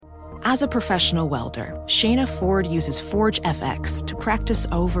As a professional welder, Shayna Ford uses Forge FX to practice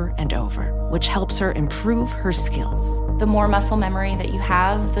over and over, which helps her improve her skills. The more muscle memory that you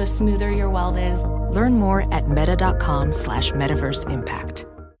have, the smoother your weld is. Learn more at meta.com/metaverseimpact.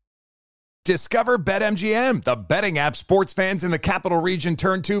 Discover BetMGM, the betting app sports fans in the capital region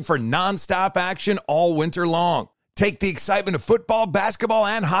turn to for nonstop action all winter long. Take the excitement of football, basketball,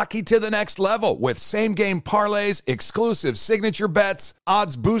 and hockey to the next level with same-game parlays, exclusive signature bets,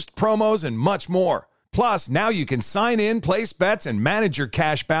 odds boost promos, and much more. Plus, now you can sign in, place bets, and manage your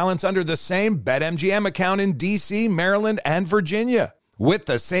cash balance under the same BetMGM account in D.C., Maryland, and Virginia. With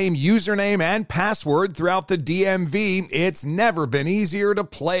the same username and password throughout the DMV, it's never been easier to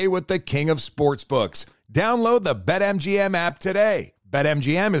play with the king of sportsbooks. Download the BetMGM app today.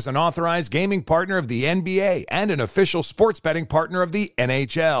 BetMGM is an authorized gaming partner of the NBA and an official sports betting partner of the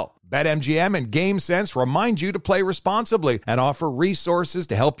NHL. BetMGM and GameSense remind you to play responsibly and offer resources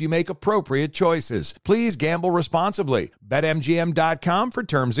to help you make appropriate choices. Please gamble responsibly. BetMGM.com for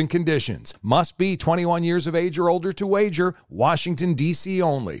terms and conditions. Must be 21 years of age or older to wager. Washington, D.C.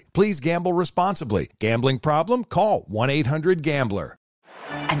 only. Please gamble responsibly. Gambling problem? Call 1-800-GAMBLER.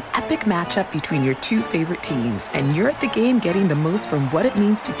 An epic matchup between your two favorite teams, and you're at the game getting the most from what it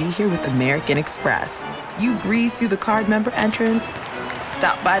means to be here with American Express. You breeze through the card member entrance,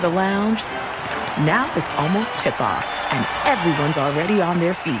 stop by the lounge. Now it's almost tip-off, and everyone's already on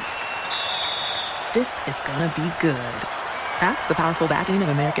their feet. This is gonna be good. That's the powerful backing of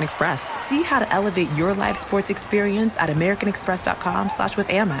American Express. See how to elevate your live sports experience at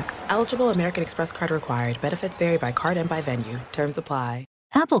americanexpress.com/withAmex. Eligible American Express card required. Benefits vary by card and by venue. Terms apply.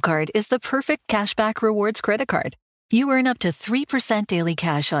 Apple Card is the perfect cashback rewards credit card. You earn up to 3% daily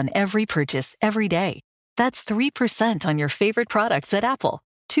cash on every purchase every day. That's 3% on your favorite products at Apple,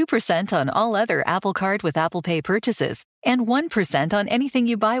 2% on all other Apple Card with Apple Pay purchases, and 1% on anything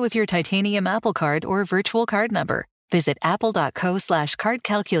you buy with your titanium Apple Card or virtual card number. Visit apple.co/card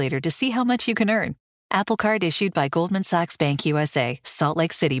calculator to see how much you can earn. Apple Card issued by Goldman Sachs Bank USA, Salt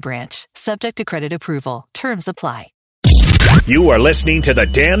Lake City branch. Subject to credit approval. Terms apply. You are listening to the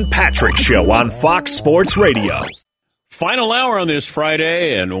Dan Patrick Show on Fox Sports Radio. Final hour on this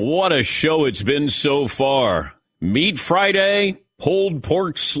Friday, and what a show it's been so far. Meat Friday, pulled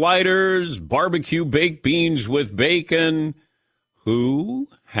pork sliders, barbecue baked beans with bacon. Who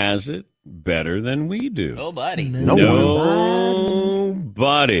has it better than we do? Nobody. Nobody.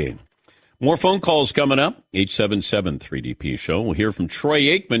 More phone calls coming up. 877-3DP Show. We'll hear from Troy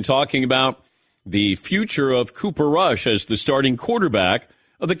Aikman talking about the future of Cooper Rush as the starting quarterback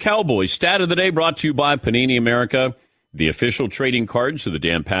of the Cowboys. Stat of the day brought to you by Panini America, the official trading cards of the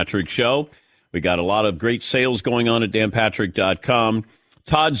Dan Patrick Show. We got a lot of great sales going on at danpatrick.com.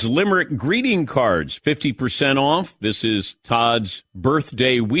 Todd's Limerick greeting cards, 50% off. This is Todd's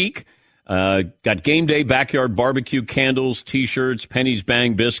birthday week. Got game day, backyard barbecue, candles, T-shirts, Penny's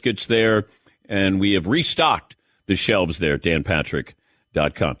Bang biscuits there. And we have restocked the shelves there at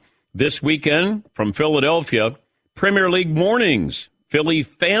danpatrick.com. This weekend from Philadelphia, Premier League mornings, Philly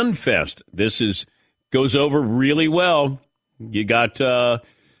Fan Fest. This goes over really well. You got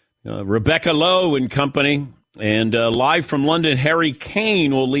Rebecca Lowe and company. And live from London, Harry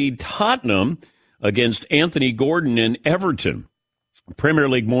Kane will lead Tottenham against Anthony Gordon and Everton. Premier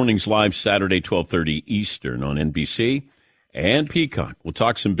League mornings live Saturday, 12:30 Eastern on NBC and Peacock. We'll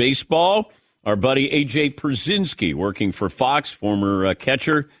talk some baseball. Our buddy A.J. Pierzynski, working for Fox, former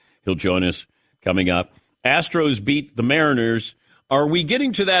catcher. He'll join us coming up. Astros beat the Mariners. Are we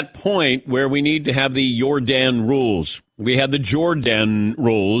getting to that point where we need to have the Yordan rules? We had the Jordan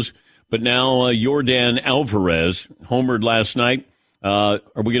rules, but now Yordan Alvarez homered last night. Are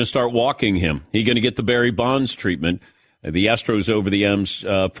we going to start walking him? He going to get the Barry Bonds treatment? The Astros over the M's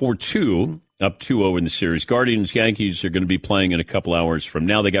 4-2, up 2-0 in the series. Guardians-Yankees are going to be playing in a couple hours from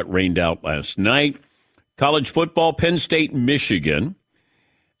now. They got rained out last night. College football, Penn State, Michigan.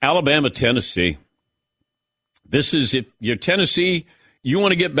 Alabama, Tennessee. This is, if you're Tennessee, you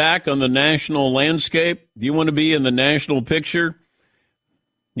want to get back on the national landscape? Do you want to be in the national picture?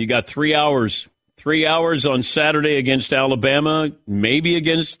 You got 3 hours. 3 hours on Saturday against Alabama, maybe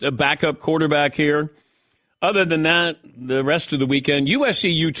against a backup quarterback here. Other than that, the rest of the weekend,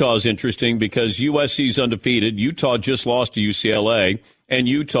 USC-Utah is interesting because USC's undefeated. Utah just lost to UCLA, and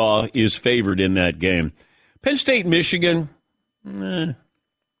Utah is favored in that game. Penn State, Michigan,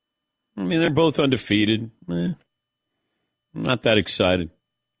 I mean, they're both undefeated. Not that excited.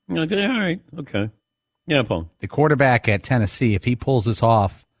 All right, okay. Yeah, Paul. The quarterback at Tennessee, if he pulls this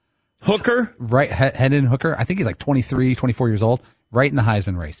off. Hooker? Right, Hendon Hooker. I think he's like 23, 24 years old. Right in the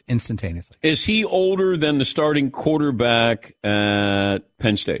Heisman race, instantaneously. Is he older than the starting quarterback at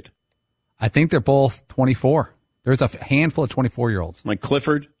Penn State? I think they're both 24. There's a handful of 24-year-olds. Like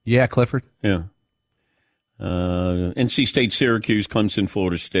Clifford? Yeah, Clifford. Yeah. NC State, Syracuse, Clemson,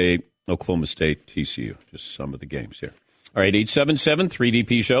 Florida State, Oklahoma State, TCU. Just some of the games here. All right,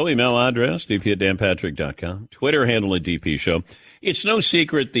 877-3DP Show. Email address, dp@danpatrick.com. Twitter handle at DP Show. It's no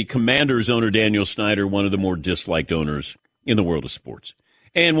secret the Commanders owner, Daniel Snyder, one of the more disliked owners in the world of sports.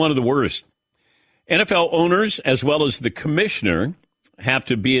 And one of the worst. NFL owners, as well as the commissioner, have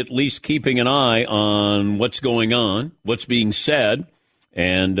to be at least keeping an eye on what's going on, what's being said,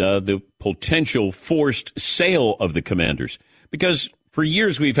 and the potential forced sale of the Commanders. Because for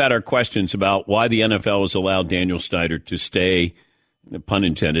years we've had our questions about why the NFL has allowed Daniel Snyder to stay, pun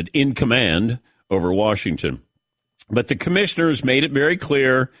intended, in command over Washington. But the commissioners made it very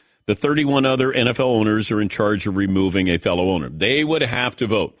clear the 31 other NFL owners are in charge of removing a fellow owner. They would have to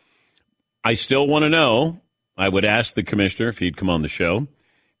vote. I still want to know, I would ask the commissioner if he'd come on the show,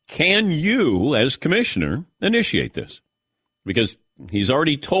 can you, as commissioner, initiate this? Because he's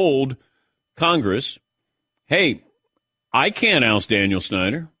already told Congress, hey, I can't oust Daniel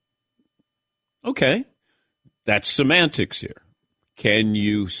Snyder. Okay, that's semantics here. Can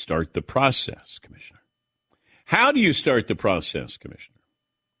you start the process, Commissioner? How do you start the process, Commissioner?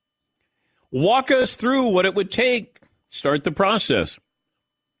 Walk us through what it would take. Start the process.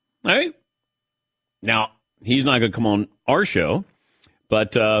 All right? Now, he's not going to come on our show,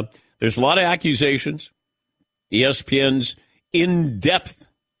 but there's a lot of accusations. ESPN's in-depth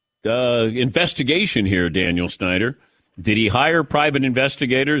investigation here, Daniel Snyder. Did he hire private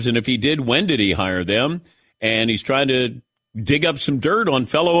investigators? And if he did, when did he hire them? And he's trying to dig up some dirt on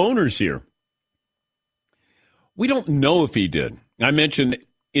fellow owners here. We don't know if he did. I mentioned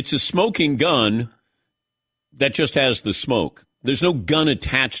it's a smoking gun that just has the smoke. There's no gun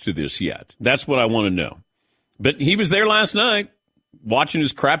attached to this yet. That's what I want to know. But he was there last night watching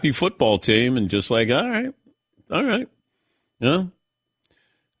his crappy football team and just like, all right. Yeah.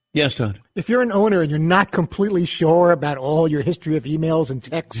 Yes, Todd. If you're an owner and you're not completely sure about all your history of emails and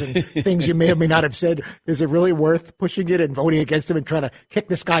texts and things you may or may not have said, is it really worth pushing it and voting against him and trying to kick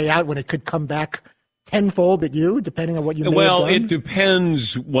this guy out when it could come back tenfold at you, depending on what you may have done? Well, it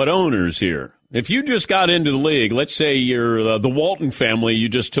depends what owners here. If you just got into the league, let's say you're the Walton family, you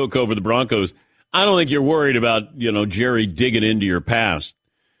just took over the Broncos, I don't think you're worried about, Jerry digging into your past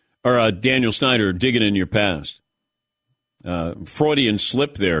or Daniel Snyder digging into your past. Freudian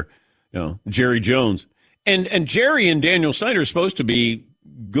slip there, Jerry Jones. And Jerry and Daniel Snyder are supposed to be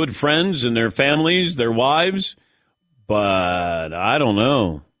good friends and their families, their wives, but I don't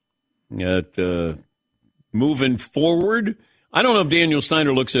know. Moving forward, I don't know if Daniel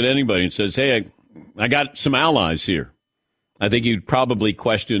Snyder looks at anybody and says, hey, I got some allies here. I think you'd probably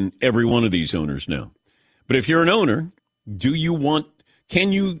question every one of these owners now. But if you're an owner,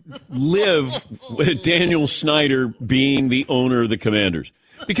 can you live with Daniel Snyder being the owner of the Commanders?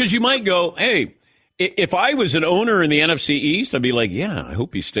 Because you might go, hey, if I was an owner in the NFC East, I'd be like, yeah, I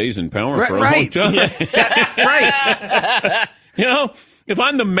hope he stays in power for a long time. Right. If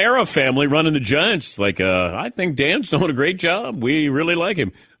I'm the Mara family running the Giants, I think Dan's doing a great job. We really like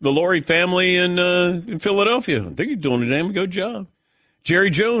him. The Laurie family in Philadelphia, I think he's doing a damn good job.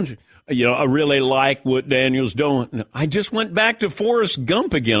 Jerry Jones, I really like what Daniel's doing. I just went back to Forrest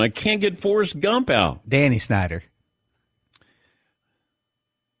Gump again. I can't get Forrest Gump out. Danny Snyder.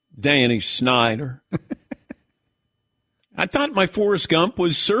 Danny Snyder. I thought my Forrest Gump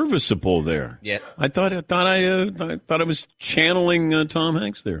was serviceable there. Yeah. I thought I was channeling Tom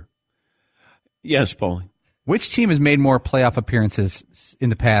Hanks there. Yes, Paulie. Which team has made more playoff appearances in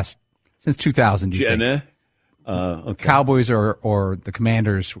the past since 2000? Do you think? Okay. Cowboys or the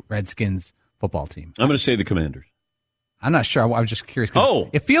Commanders, Redskins football team? I'm going to say the Commanders. I'm not sure. I was just curious.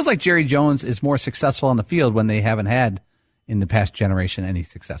 It feels like Jerry Jones is more successful on the field when they haven't had in the past generation any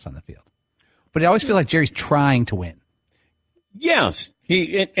success on the field. But I always feel like Jerry's trying to win. Yes,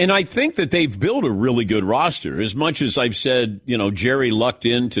 and I think that they've built a really good roster. As much as I've said, Jerry lucked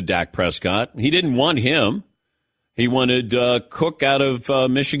into Dak Prescott. He didn't want him. He wanted Cook out of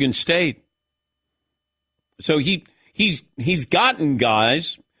Michigan State. So he's gotten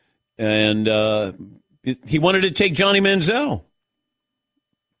guys, and he wanted to take Johnny Manziel.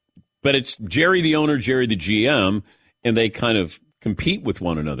 But it's Jerry the owner, Jerry the GM, and they kind of compete with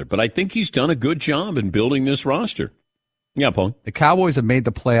one another. But I think he's done a good job in building this roster. Yeah, Paul. The Cowboys have made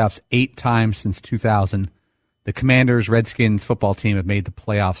the playoffs 8 times since 2000. The Commanders, Redskins football team have made the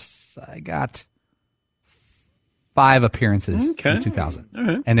playoffs. I got 5 appearances in 2000. All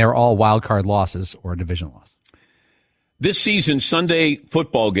right. And they're all wild card losses or a division loss. This season, Sunday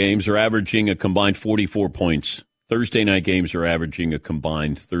football games are averaging a combined 44 points Thursday night games are averaging a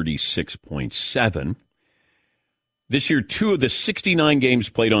combined 36.7. This year, 2 of the 69 games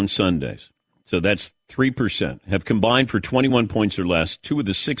played on Sundays, so that's 3%, have combined for 21 points or less. 2 of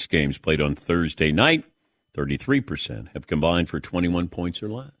the 6 games played on Thursday night, 33%, have combined for 21 points or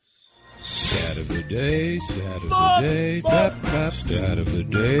less. Stat of the day, stat of the day, stat of the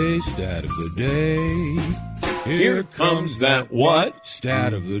day, stat of the day. Here comes that what?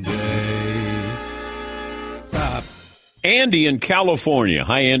 Stat of the day. Stop. Andy in California.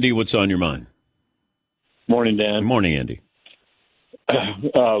 Hi, Andy. What's on your mind? Morning, Dan. Good morning, Andy.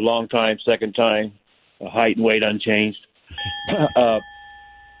 Long time, second time. Height and weight unchanged.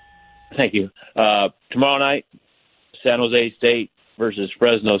 Thank you. Tomorrow night, San Jose State versus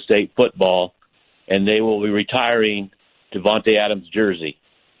Fresno State football, and they will be retiring Davante Adams' jersey.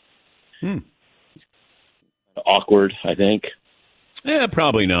 Awkward, I think. Yeah,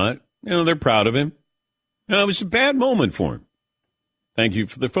 probably not. They're proud of him. It was a bad moment for him. Thank you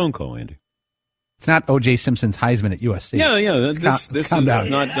for the phone call, Andy. It's not O.J. Simpson's Heisman at USC. Yeah. This is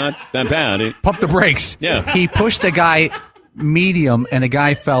not that bad. Pump the brakes. Yeah. He pushed a guy medium, and a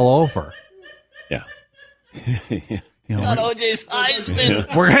guy fell over. Yeah. Not O.J.'s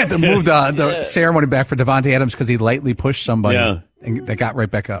Heisman. We're going to have to move the ceremony back for Davante Adams because he lightly pushed somebody and that got right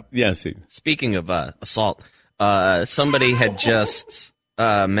back up. Yes. Speaking of assault, somebody had just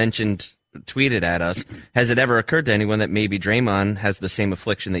tweeted at us, has it ever occurred to anyone that maybe Draymond has the same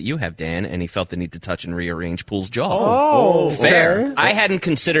affliction that you have, Dan, and he felt the need to touch and rearrange Poole's jaw? Fair. Okay. I hadn't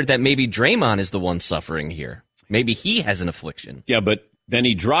considered that maybe Draymond is the one suffering here. Maybe he has an affliction. Yeah, but then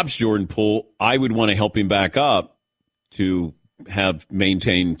he drops Jordan Poole. I would want to help him back up to have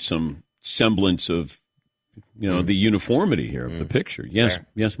maintained some semblance of, the uniformity here of the picture. Yes, fair.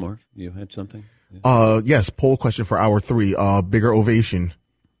 Yes, Marv, you had something? Yes, poll question for hour 3. Bigger ovation.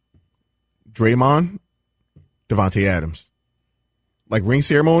 Draymond, Davante Adams. Like ring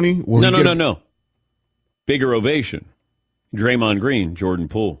ceremony? No. Bigger ovation. Draymond Green, Jordan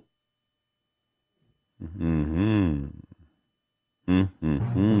Poole.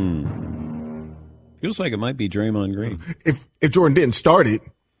 Feels like it might be Draymond Green. If Jordan didn't start it,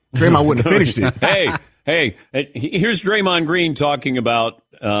 Draymond wouldn't have finished it. Hey, here's Draymond Green talking about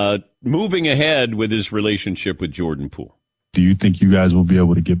moving ahead with his relationship with Jordan Poole. Do you think you guys will be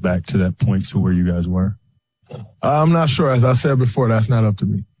able to get back to that point to where you guys were? I'm not sure. As I said before, that's not up to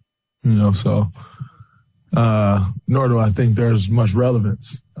me. Nor do I think there's much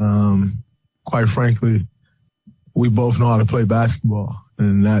relevance. Quite frankly, we both know how to play basketball,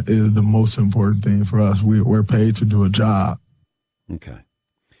 and that is the most important thing for us. We're paid to do a job. Okay.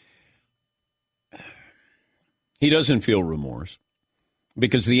 He doesn't feel remorse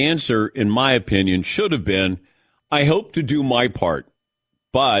because the answer, in my opinion, should have been, I hope to do my part,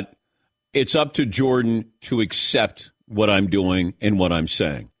 but it's up to Jordan to accept what I'm doing and what I'm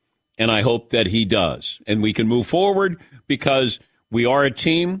saying. And I hope that he does. And we can move forward because we are a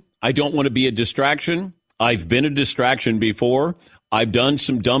team. I don't want to be a distraction. I've been a distraction before. I've done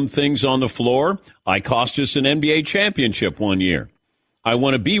some dumb things on the floor. I cost us an NBA championship one year. I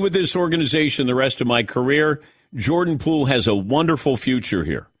want to be with this organization the rest of my career. Jordan Poole has a wonderful future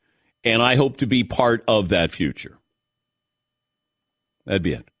here, and I hope to be part of that future. That'd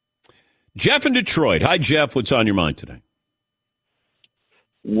be it. Jeff in Detroit. Hi, Jeff. What's on your mind today?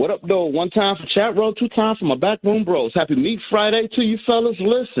 What up, though? 1 time for chat row, 2 times for my backroom bros. Happy Meat Friday to you fellas.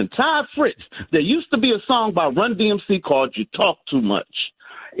 Listen, Todd Fritz, there used to be a song by Run DMC called You Talk Too Much.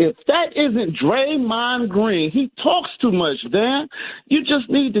 If that isn't Draymond Green, he talks too much, Dan. You just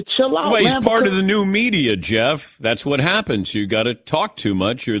need to chill out, well, man. He's part of the new media, Jeff. That's what happens. You got to talk too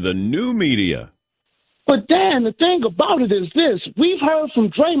much. You're the new media. But, Dan, the thing about it is this. We've heard from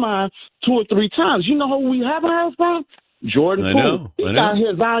Draymond 2 or 3 times. You know who we haven't heard from? Jordan Poole. He got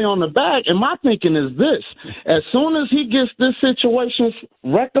his eye on the bag. And my thinking is this. As soon as he gets this situation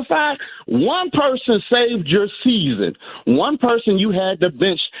rectified, one person saved your season. One person you had to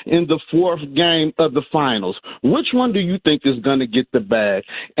bench in the 4th game of the finals. Which one do you think is going to get the bag?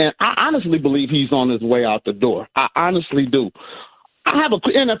 And I honestly believe he's on his way out the door. I honestly do. I have an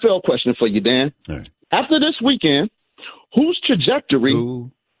NFL question for you, Dan. All right. After this weekend, whose trajectory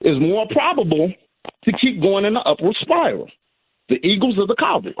is more probable to keep going in the upward spiral? The Eagles or the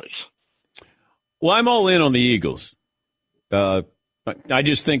Cowboys? Well, I'm all in on the Eagles. I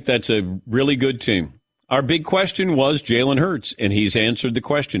just think that's a really good team. Our big question was Jalen Hurts, and he's answered the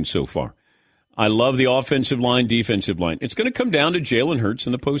question so far. I love the offensive line, defensive line. It's going to come down to Jalen Hurts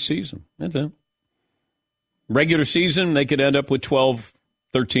in the postseason. That's it. Regular season, they could end up with 12,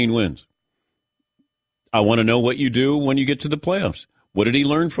 13 wins. I want to know what you do when you get to the playoffs. What did he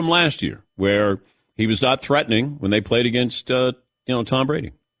learn from last year, where He was not threatening when they played against, Tom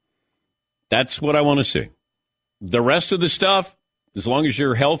Brady. That's what I want to see. The rest of the stuff, as long as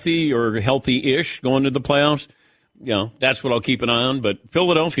you're healthy or healthy-ish going to the playoffs, that's what I'll keep an eye on. But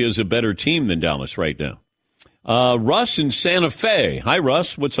Philadelphia is a better team than Dallas right now. Russ in Santa Fe. Hi,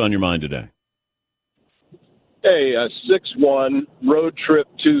 Russ. What's on your mind today? Hey, 6-1, road trip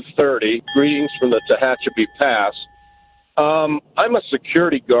 230. Greetings from the Tehachapi Pass. I'm a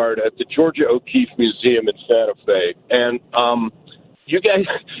security guard at the Georgia O'Keeffe Museum in Santa Fe. And you guys,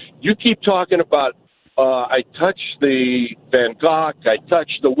 you keep talking about I touched the Van Gogh, I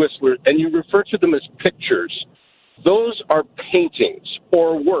touched the Whistler, and you refer to them as pictures. Those are paintings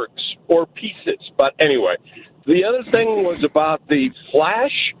or works or pieces. But anyway, the other thing was about the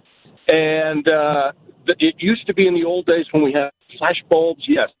flash, and it used to be in the old days when we had flash bulbs,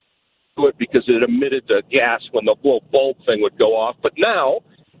 yes, because it emitted the gas when the little bulb thing would go off. But now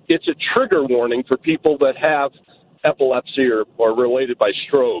it's a trigger warning for people that have epilepsy or related by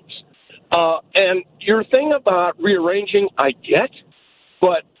strobes. And your thing about rearranging, I get,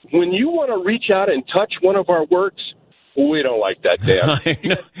 but when you want to reach out and touch one of our works, we don't like that,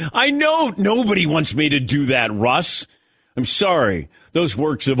 Dan. I know nobody wants me to do that, Russ. I'm sorry. Those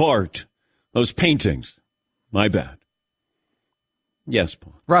works of art, those paintings, my bad. Yes,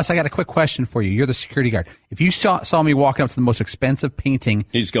 Paul. Russ, I got a quick question for you. You're the security guard. If you saw me walking up to the most expensive painting...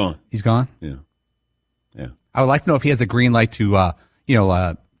 He's gone. He's gone? Yeah. I would like to know if he has the green light to,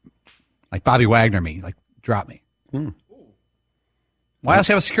 like Bobby Wagner me, like drop me. Why else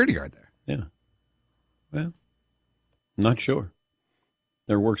have a security guard there? Yeah. Well, not sure.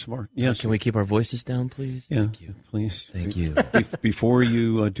 They're works of art. Yes. Can we keep our voices down, please? Yeah. Thank you. Please. Thank you. Before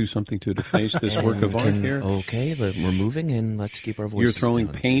you do something to deface this work of art here. Okay, we're moving, and let's keep our voices You're throwing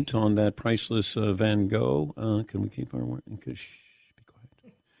down. paint on that priceless Van Gogh. Can we keep our work? Shh, be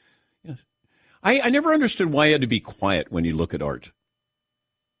quiet. Yes. I never understood why you had to be quiet when you look at art.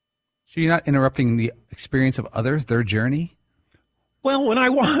 So you're not interrupting the experience of others, their journey? Well, when I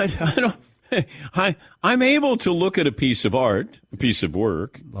want, I'm able to look at a piece of art, a piece of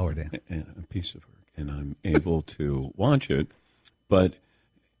work. Lower down. A piece of work, and I'm able to watch it. But,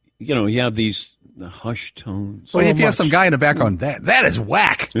 you have these hushed tones. Well, if you have some guy in the background, that is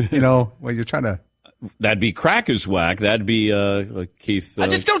whack. When you're trying to... That'd be crack is whack. That'd be Keith. I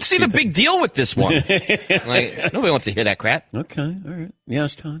just don't see the big deal with this one. Nobody wants to hear that crap. Okay, all right.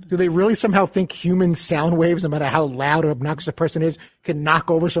 Yes, Todd. Do they really somehow think human sound waves, no matter how loud or obnoxious a person is, can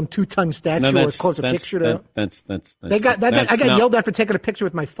knock over some 2-ton statue or close a picture to? I got yelled at for taking a picture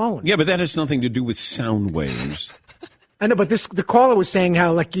with my phone. Yeah, but that has nothing to do with sound waves. I know, but the caller was saying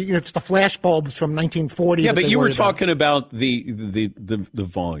how it's the flash bulbs from 1940. Yeah, but you were talking about the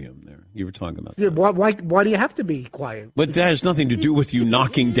volume there. You were talking about that. Yeah, why do you have to be quiet? But that has nothing to do with you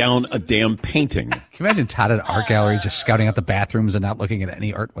knocking down a damn painting. Can you imagine Todd at an art gallery just scouting out the bathrooms and not looking at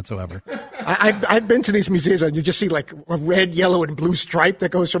any art whatsoever? I've been to these museums and you just see like a red, yellow, and blue stripe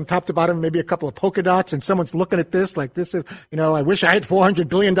that goes from top to bottom, maybe a couple of polka dots, and someone's looking at this like this is, I wish I had $400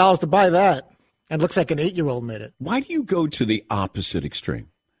 billion to buy that. And it looks like an 8-year-old made it. Why do you go to the opposite extreme?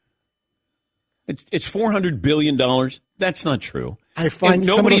 It's $400 billion. That's not true. I find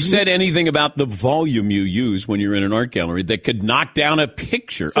nobody said anything about the volume you use when you're in an art gallery that could knock down a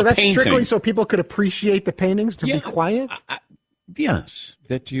picture, so a that's painting. Strictly so people could appreciate the paintings to be quiet? Yes,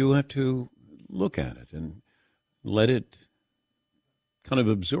 that you have to look at it and let it kind of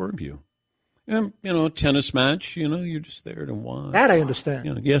absorb you. And, a tennis match, you're just there to watch. That I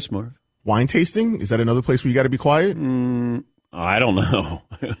understand. Yes, Marv. Wine tasting? Is that another place where you got to be quiet? I don't know.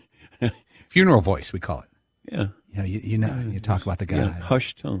 Funeral voice, we call it. Yeah. You talk about the guy. Yeah,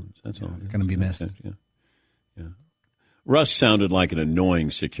 hushed tones. That's all. Going to be missed. Yeah. Russ sounded like an annoying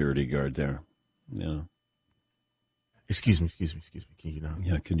security guard there. Yeah. Excuse me. Can you not?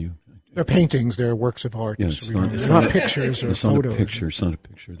 Yeah, can you? They're paintings. They're works of art. Yeah, it's not pictures or it's photos. It's not a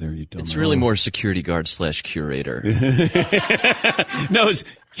picture. There you don't. It's really more security guard / curator. No, it's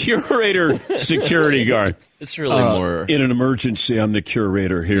curator security guard. It's really more. In an emergency, I'm the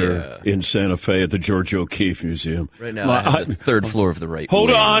curator here in Santa Fe at the Georgia O'Keeffe Museum. Right now, I have the third floor of the right Hold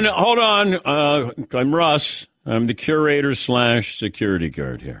wing. on. I'm Russ. I'm the curator / security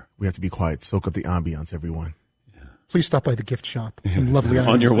guard here. We have to be quiet. Soak up the ambiance, everyone. Please stop by the gift shop. Some lovely items.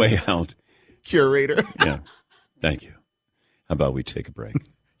 On your way out. Curator. Yeah. Thank you. How about we take a break?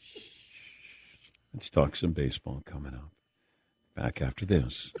 Let's talk some baseball coming up. Back after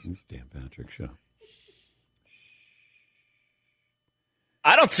this. Dan Patrick Show.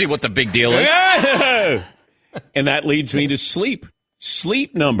 I don't see what the big deal is. And that leads me to sleep.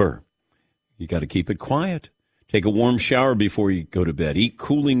 Sleep Number. You got to keep it quiet. Take a warm shower before you go to bed. Eat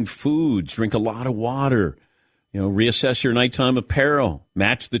cooling foods. Drink a lot of water. Reassess your nighttime apparel.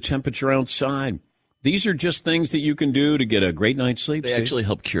 Match the temperature outside. These are just things that you can do to get a great night's sleep. They actually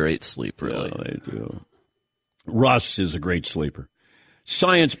help curate sleep, really. Yeah, they do. Russ is a great sleeper.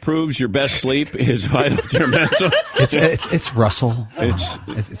 Science proves your best sleep is vital to your mental. It's Russell.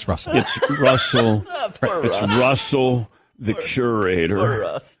 It's Russell. It's Russell. It's Russell, the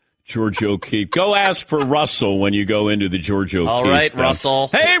curator. George O'Keefe. Go ask for Russell when you go into the George O'Keefe. All right, Russell.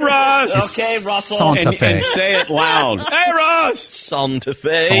 Hey, Russ. Okay, Russell. And say it loud. Hey, Russ. Santa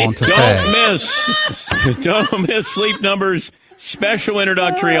Fe. Don't miss Sleep Number's special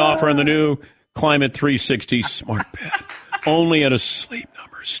introductory offer on the new Climate 360 Smart Bed. Only at a Sleep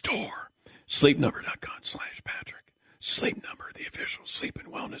Number store. SleepNumber.com/Patrick. Sleep Number, the official sleep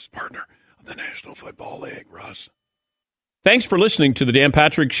and wellness partner of the National Football League. Russ. Thanks for listening to the Dan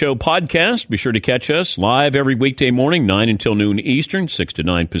Patrick Show podcast. Be sure to catch us live every weekday morning, 9 until noon Eastern, 6 to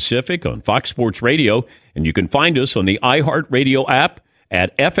 9 Pacific on Fox Sports Radio. And you can find us on the iHeartRadio app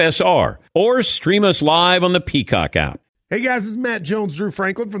at FSR or stream us live on the Peacock app. Hey guys, this is Matt Jones, Drew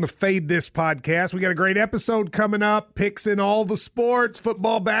Franklin from the Fade This podcast. We got a great episode coming up, picks in all the sports,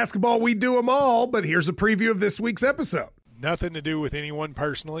 football, basketball, we do them all. But here's a preview of this week's episode. Nothing to do with anyone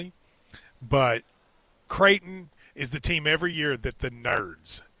personally, but Creighton is the team every year that the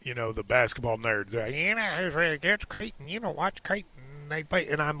nerds, the basketball nerds, they're like, against Creighton, watch Creighton. They play,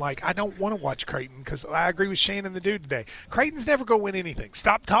 and I'm like, I don't want to watch Creighton because I agree with Shane and the dude today. Creighton's never going to win anything.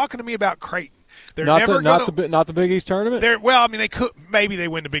 Stop talking to me about Creighton. They're not never not the Big East tournament. They could maybe they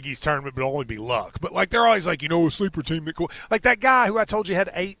win the Big East tournament, but it'll only be luck. But they're always like, a sleeper team that like that guy who I told you had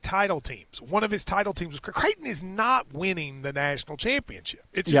 8 title teams. One of his title teams was Creighton is not winning the national championship.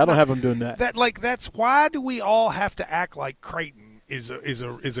 I don't have them doing that. That's why do we all have to act like Creighton is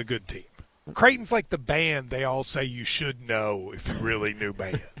a good team? Creighton's like the band they all say you should know if you really knew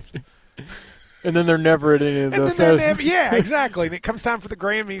bands. And then they're never at any of the yeah, exactly. And it comes time for the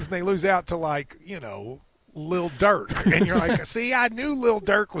Grammys, and they lose out to Lil Durk, and you're like, "See, I knew Lil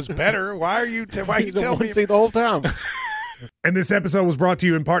Durk was better. Why are you telling me?" See the whole time. And this episode was brought to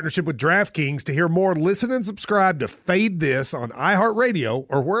you in partnership with DraftKings. To hear more, listen and subscribe to Fade This on iHeartRadio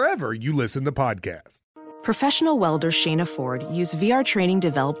or wherever you listen to podcasts. Professional welder Shayna Ford used VR training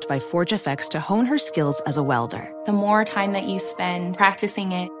developed by ForgeFX to hone her skills as a welder. The more time that you spend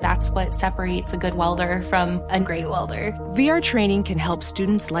practicing it, that's what separates a good welder from a great welder. VR training can help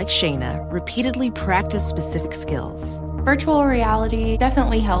students like Shayna repeatedly practice specific skills. Virtual reality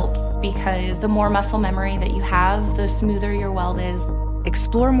definitely helps because the more muscle memory that you have, the smoother your weld is.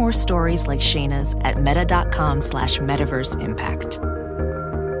 Explore more stories like Shayna's at meta.com/metaverseimpact.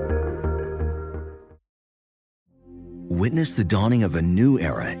 Witness the dawning of a new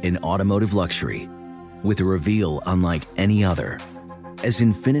era in automotive luxury with a reveal unlike any other as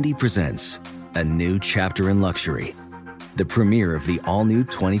Infiniti presents a new chapter in luxury, the premiere of the all-new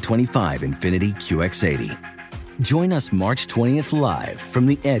 2025 Infiniti QX80. Join us March 20th live from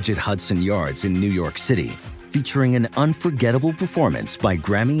the Edge at Hudson Yards in New York City, featuring an unforgettable performance by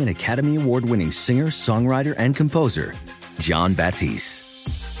Grammy and Academy Award-winning singer, songwriter, and composer Jon Batiste.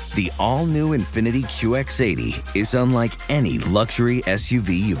 The all-new Infiniti QX80 is unlike any luxury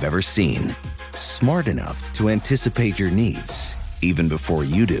SUV you've ever seen. Smart enough to anticipate your needs, even before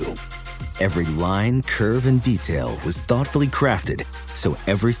you do. Every line, curve, and detail was thoughtfully crafted, so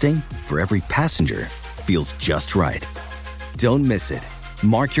everything for every passenger feels just right. Don't miss it.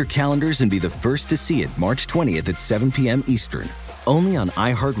 Mark your calendars and be the first to see it March 20th at 7 p.m. Eastern, only on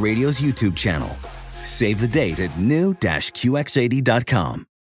iHeartRadio's YouTube channel. Save the date at new-QX80.com.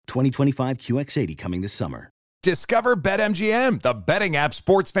 2025 QX80 coming this summer. Discover BetMGM, the betting app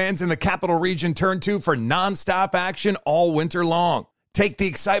sports fans in the capital region turn to for nonstop action all winter long. Take the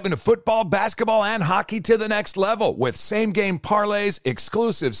excitement of football, basketball, and hockey to the next level with same-game parlays,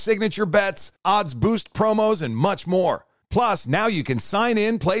 exclusive signature bets, odds boost promos, and much more. Plus, now you can sign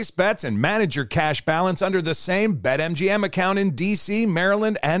in, place bets, and manage your cash balance under the same BetMGM account in D.C.,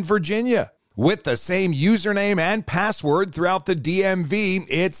 Maryland, and Virginia. With the same username and password throughout the DMV,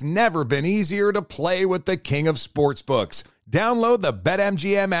 it's never been easier to play with the king of sportsbooks. Download the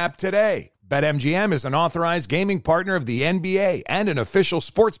BetMGM app today. BetMGM is an authorized gaming partner of the NBA and an official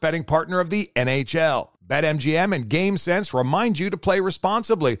sports betting partner of the NHL. BetMGM and GameSense remind you to play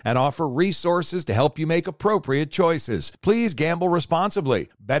responsibly and offer resources to help you make appropriate choices. Please gamble responsibly.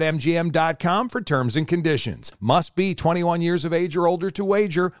 BetMGM.com for terms and conditions. Must be 21 years of age or older to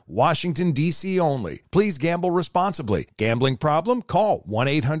wager. Washington, D.C. only. Please gamble responsibly. Gambling problem? Call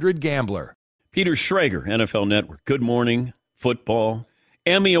 1-800-GAMBLER. Peter Schrager, NFL Network. Good Morning Football.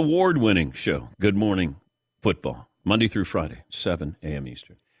 Emmy Award-winning show. Good Morning football, Monday through Friday, 7 a.m.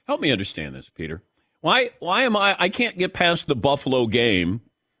 Eastern. Help me understand this, Peter. Why am I can't get past the Buffalo game.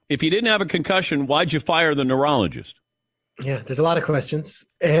 If you didn't have a concussion, why'd you fire the neurologist? Yeah, there's a lot of questions,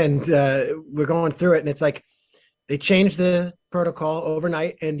 and we're going through it, and it's like they changed the protocol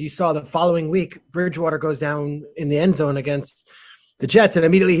overnight, and you saw the following week, Bridgewater goes down in the end zone against the Jets, and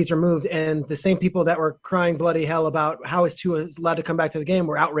immediately he's removed, and the same people that were crying bloody hell about how is Tua allowed to come back to the game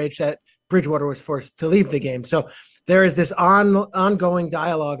were outraged that Bridgewater was forced to leave the game. So there is this ongoing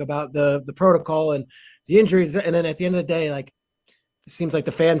dialogue about the protocol and the injuries, and then at the end of the day, like, it seems like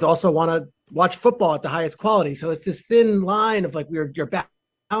the fans also want to watch football at the highest quality. So it's this thin line of like you're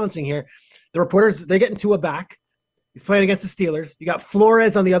balancing here. The reporters, they're getting Tua back. He's playing against the Steelers. You got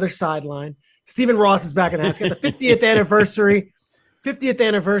Flores on the other sideline. Stephen Ross is back in the house. Got the 50th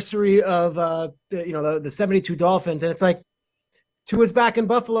anniversary of the 72 Dolphins, and it's like Tua's back in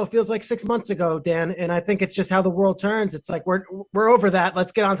Buffalo. Feels like 6 months ago, Dan. And I think it's just how the world turns. It's like we're over that.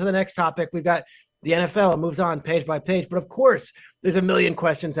 Let's get on to the next topic. We've got the NFL moves on page by page, but of course, there's a million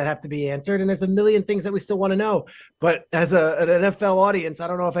questions that have to be answered, and there's a million things that we still want to know. But as an NFL audience, I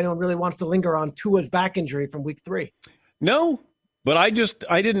don't know if anyone really wants to linger on Tua's back injury from week 3. No, but I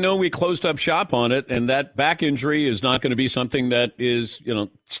didn't know we closed up shop on it, and that back injury is not going to be something that is,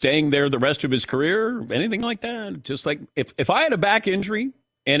 staying there the rest of his career, anything like that. Just like if I had a back injury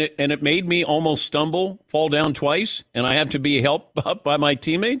and it made me almost fall down twice, and I have to be helped up by my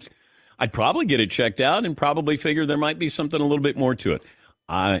teammates, I'd probably get it checked out and probably figure there might be something a little bit more to it.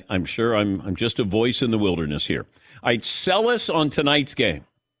 I'm sure I'm just a voice in the wilderness here. All right, sell us on tonight's game.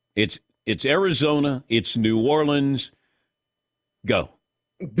 It's Arizona. It's New Orleans. Go.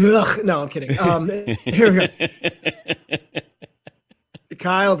 Ugh, no, I'm kidding. Here we go.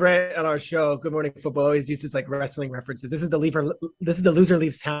 Kyle Brandt on our show, Good Morning Football, always uses like wrestling references. This is the loser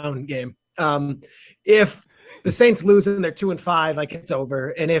leaves town game. If the Saints lose and they're 2-5, like, it's over.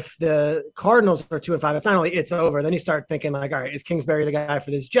 And if the Cardinals are 2-5, it's not only it's over. Then you start thinking like, all right, is Kingsbury the guy for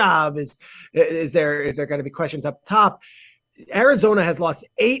this job? Is there going to be questions up top? Arizona has lost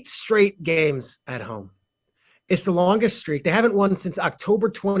 8 straight games at home. It's the longest streak. They haven't won since October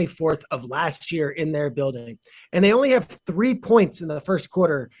 24th of last year in their building. And they only have 3 points in the first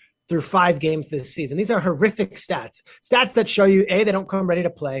quarter through 5 games this season. These are horrific stats that show you, A, they don't come ready to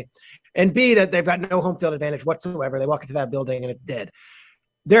play, and B, that they've got no home field advantage whatsoever. They walk into that building and it's dead.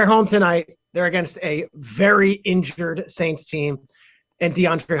 They're home tonight. They're against a very injured Saints team, and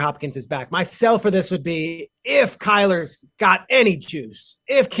DeAndre Hopkins is back. My sell for this would be if Kyler's got any juice,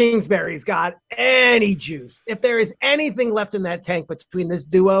 if Kingsbury's got any juice, if there is anything left in that tank between this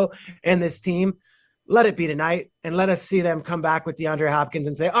duo and this team, let it be tonight, and let us see them come back with DeAndre Hopkins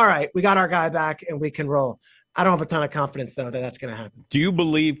and say, all right, we got our guy back and we can roll. I don't have a ton of confidence, though, that that's going to happen. Do you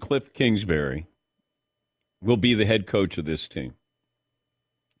believe Cliff Kingsbury will be the head coach of this team?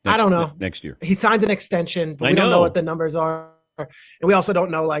 I don't know. Next year. He signed an extension, but we don't know what the numbers are. And we also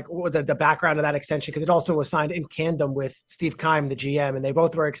don't know like what the background of that extension, because it also was signed in tandem with Steve Keim, the GM, and they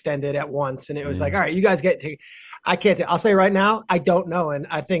both were extended at once. And it was like, all right, you guys I can't. I'll say right now, I don't know. And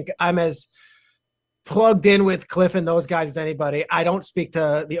I think I'm as plugged in with Cliff and those guys as anybody. I don't speak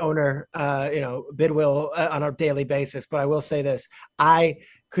to the owner, Bidwill on a daily basis, but I will say this. I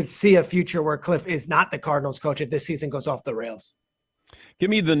could see a future where Cliff is not the Cardinals coach if this season goes off the rails.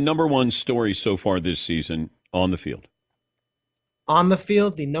 Give me the number one story so far this season on the field. On the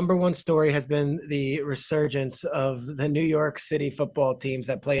field, the number one story has been the resurgence of the New York City football teams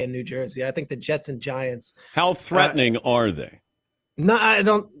that play in New Jersey. I think the Jets and Giants. How threatening are they? No,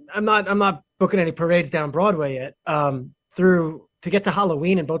 I'm not booking any parades down Broadway yet. To get to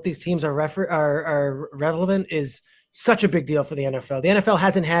Halloween, and both these teams are relevant is such a big deal for the NFL. The NFL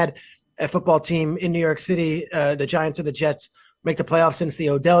hasn't had a football team in New York City, the Giants or the Jets, make the playoffs since the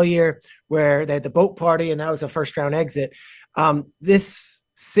Odell year, where they had the boat party and that was a first round exit. This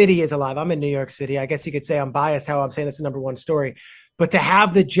city is alive. I'm in New York City. I guess you could say I'm biased how I'm saying this is the number one story, but to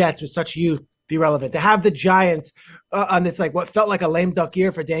have the Jets with such youth be relevant, to have the Giants on this, like what felt like a lame duck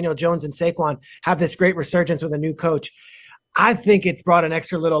year for Daniel Jones and Saquon, have this great resurgence with a new coach. I think it's brought an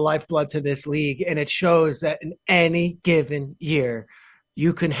extra little lifeblood to this league, and it shows that in any given year,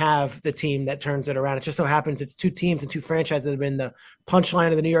 you can have the team that turns it around. It just so happens it's 2 teams and 2 franchises that have been the punchline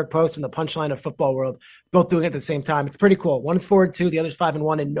of the New York Post and the punchline of football world, both doing it at the same time. It's pretty cool. One is 4-2, the other's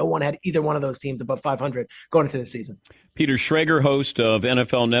 5-1, and no one had either one of those teams above 500 going into the season. Peter Schrager, host of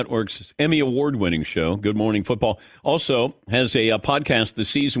NFL Network's Emmy Award-winning show, Good Morning Football, also has a podcast this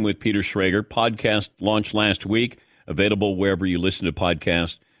season with Peter Schrager. Podcast launched last week, available wherever you listen to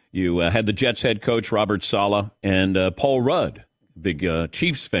podcasts. You had the Jets head coach, Robert Saleh, and Paul Rudd, big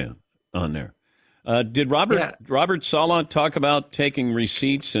Chiefs fan on there. Did Robert Saleh talk about taking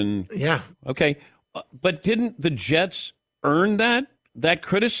receipts and? Yeah. Okay, but didn't the Jets earn that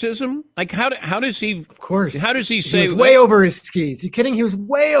criticism? Like how does he? Of course. How does he say? He was way over his skis. You kidding? He was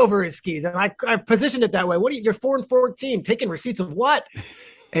way over his skis, and I positioned it that way. What are you? You're 4-14, taking receipts of what?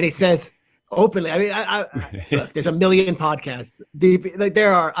 And he says openly. I mean, I look. There's a million podcasts.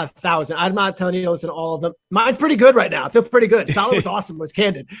 There are 1,000. I'm not telling you to listen to all of them. Mine's pretty good right now. I feel pretty good. Saleh was awesome. Was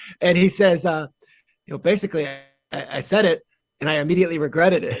candid, and he says, basically, I said it, and I immediately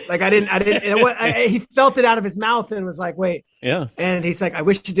regretted it. Like I didn't. He felt it out of his mouth and was like, "Wait." Yeah. And he's like, "I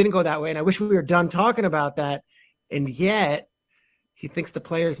wish it didn't go that way, and I wish we were done talking about that." And yet, he thinks the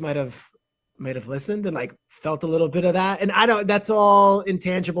players might have listened and like felt a little bit of that. And I don't. That's all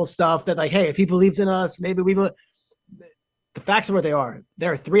intangible stuff. That like, hey, if he believes in us, maybe we will. The facts are what they are.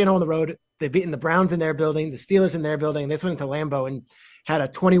 They're 3-0 on the road. They've beaten the Browns in their building, the Steelers in their building. They just went into Lambeau and had a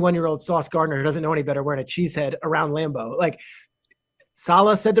 21-year-old Sauce Gardner who doesn't know any better wearing a cheese head around Lambeau. Like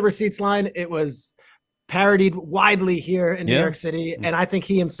Saleh said the receipts line, it was parodied widely here in New York City. And I think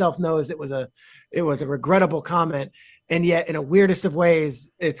he himself knows it was a regrettable comment. And yet in a weirdest of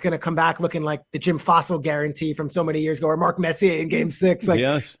ways, it's going to come back looking like the Jim Fossil guarantee from so many years ago or Mark Messier in Game 6.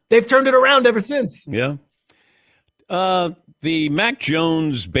 Like they've turned it around ever since. Yeah. The Mac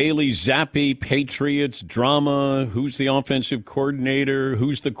Jones, Bailey Zappi, Patriots drama. Who's the offensive coordinator?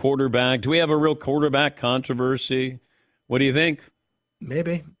 Who's the quarterback? Do we have a real quarterback controversy? What do you think?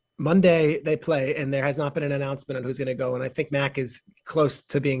 Maybe. Monday they play, and there has not been an announcement on who's going to go. And I think Mac is close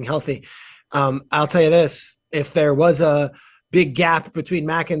to being healthy. I'll tell you this. If there was a big gap between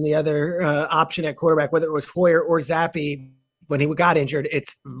Mac and the other option at quarterback, whether it was Hoyer or Zappi when he got injured,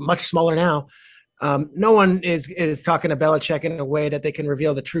 it's much smaller now. No one is talking to Belichick in a way that they can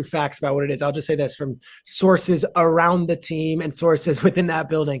reveal the true facts about what it is. I'll just say this from sources around the team and sources within that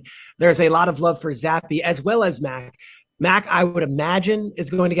building. There's a lot of love for Zappi as well as Mac. Mac, I would imagine, is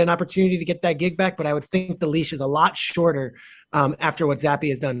going to get an opportunity to get that gig back, but I would think the leash is a lot shorter after what Zappi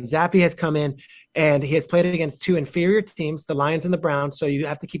has done. Zappi has come in and he has played against two inferior teams, the Lions and the Browns, so you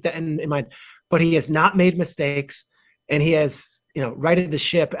have to keep that in mind. But he has not made mistakes, and he has righted the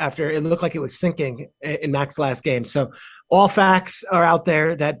ship after it looked like it was sinking in Mac's last game. So all facts are out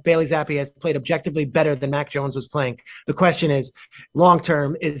there that Bailey Zappi has played objectively better than Mac Jones was playing. The question is,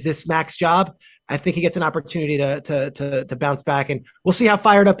 long-term, is this Mac's job? I think he gets an opportunity to bounce back, and we'll see how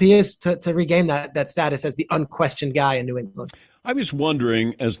fired up he is to regain that status as the unquestioned guy in New England. I was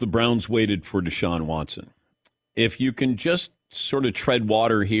wondering, as the Browns waited for Deshaun Watson, if you can just sort of tread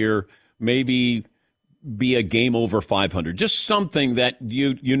water here, maybe be a game over 500, just something that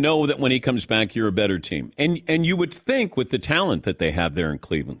you know that when he comes back, you're a better team. And you would think with the talent that they have there in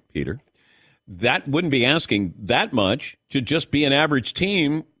Cleveland, Peter, that wouldn't be asking that much to just be an average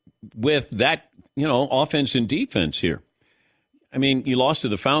team with that, offense and defense here. I mean, you lost to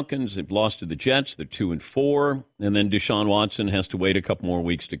the Falcons, they've lost to the Jets, they're 2-4, and then Deshaun Watson has to wait a couple more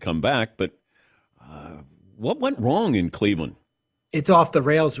weeks to come back. But what went wrong in Cleveland? It's off the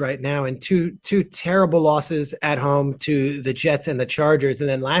rails right now, and two terrible losses at home to the Jets and the Chargers. And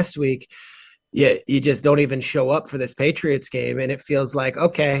then last week, you just don't even show up for this Patriots game, and it feels like,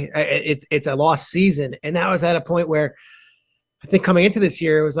 okay, it's a lost season. And that was at a point where I think coming into this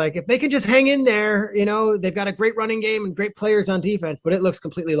year, it was like, if they can just hang in there, they've got a great running game and great players on defense, but it looks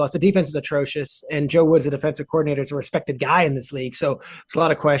completely lost. The defense is atrocious, and Joe Woods, the defensive coordinator, is a respected guy in this league. So there's a lot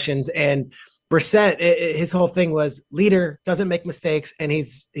of questions. And Brissett, his whole thing was leader, doesn't make mistakes, and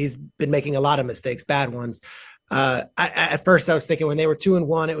he's been making a lot of mistakes, bad ones. At first, I was thinking when they were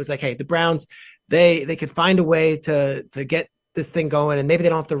 2-1, it was like, hey, the Browns, they could find a way to get this thing going, and maybe they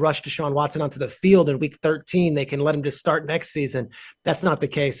don't have to rush Deshaun Watson onto the field in week 13. They can let him just start next season. That's not the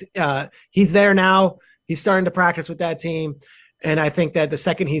case. He's there now. He's starting to practice with that team, and I think that the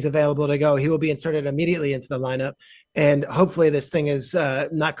second he's available to go, he will be inserted immediately into the lineup. And hopefully this thing is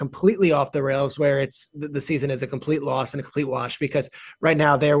not completely off the rails where it's the season is a complete loss and a complete wash, because right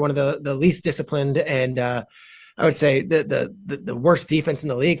now they're one of the least disciplined and I would say the worst defense in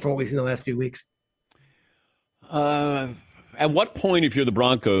the league from what we've seen the last few weeks. At what point, if you're the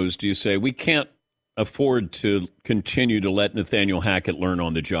Broncos, do you say we can't afford to continue to let Nathaniel Hackett learn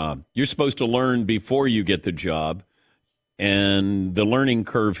on the job? You're supposed to learn before you get the job, and the learning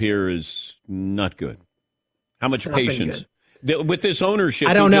curve here is not good. How much patience with this ownership?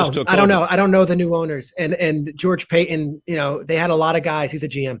 I don't know. I don't know the new owners and George Payton. They had a lot of guys. He's a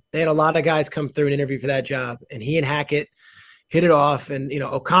GM. They had a lot of guys come through and interview for that job, and he and Hackett hit it off. And,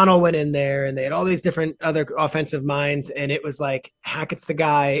 O'Connell went in there and they had all these different other offensive minds. And it was like, Hackett's the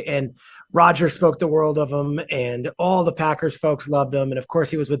guy. And Rodgers spoke the world of him, and all the Packers folks loved him. And of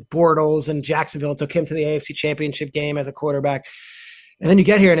course, he was with Bortles and Jacksonville, took him to the AFC Championship game as a quarterback. And then you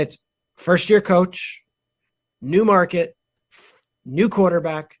get here and it's first-year coach, new market, new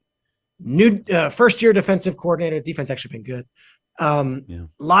quarterback, new first-year defensive coordinator. Defense actually been good. A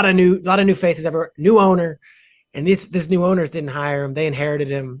lot of new faces everywhere, new owner. And this new owners didn't hire him. They inherited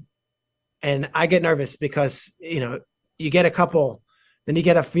him. And I get nervous because, you get a couple, then you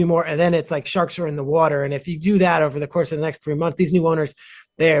get a few more, and then it's like sharks are in the water. And if you do that over the course of the next 3 months, these new owners,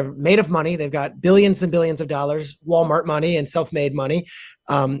 they're made of money. They've got billions and billions of dollars, Walmart money and self-made money,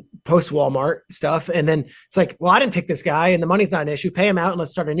 post-Walmart stuff. And then it's like, well, I didn't pick this guy and the money's not an issue. Pay him out and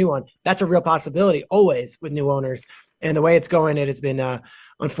let's start a new one. That's a real possibility always with new owners. And the way it's going, it's been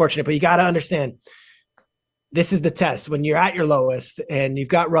unfortunate. But you got to understand, this is the test when you're at your lowest and you've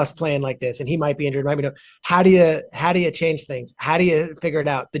got Russ playing like this and he might be injured, might be no. How do you change things? How do you figure it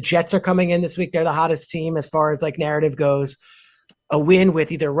out? The Jets are coming in this week. They're the hottest team as far as like narrative goes. A win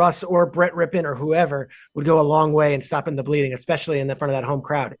with either Russ or Brett Rippon or whoever would go a long way in stopping the bleeding, especially in the front of that home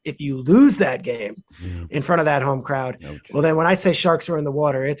crowd. If you lose that game in front of that home crowd, well, then when I say sharks are in the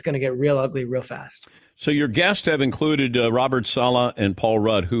water, it's going to get real ugly real fast. So your guests have included Robert Saleh and Paul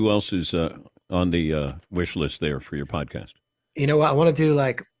Rudd. Who else is on the wish list there for your podcast? You know what? I want to do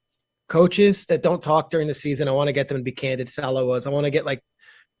like coaches that don't talk during the season. I want to get them to be candid. Saleh was. I want to get like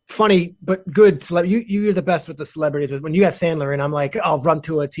funny but good celebrity. You're the best with the celebrities. When you have Sandler and I'm like, I'll run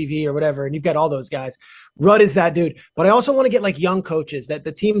to a TV or whatever, and you've got all those guys. Rudd is that dude. But I also want to get like young coaches that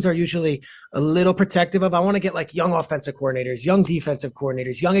the teams are usually a little protective of. I want to get like young offensive coordinators, young defensive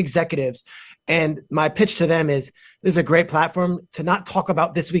coordinators, young executives. And my pitch to them is this is a great platform to not talk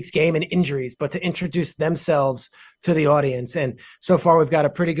about this week's game and injuries, but to introduce themselves to the audience. And so far we've got a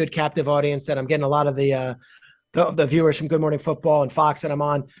pretty good captive audience that I'm getting a lot of the viewers from Good Morning Football and Fox that I'm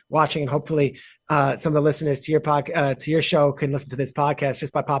on watching, and hopefully some of the listeners to your show can listen to this podcast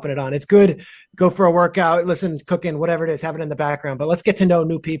just by popping it on. It's good. Go for a workout, listen, cooking, whatever it is, have it in the background. But let's get to know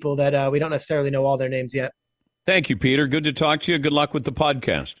new people that we don't necessarily know all their names yet. Thank you, Peter. Good to talk to you. Good luck with the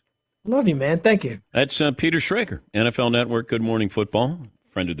podcast. Love you, man. Thank you. That's Peter Schrager, NFL Network, Good Morning Football,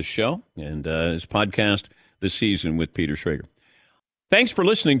 friend of the show, and his podcast this season with Peter Schrager. Thanks for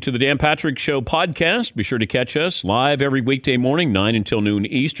listening to the Dan Patrick Show podcast. Be sure to catch us live every weekday morning, 9 until noon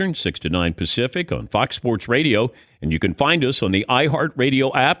Eastern, 6 to 9 Pacific on Fox Sports Radio. And you can find us on the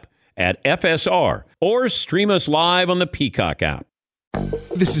iHeartRadio app at FSR or stream us live on the Peacock app.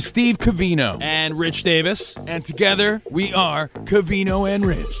 This is Steve Covino and Rich Davis, and together we are Covino and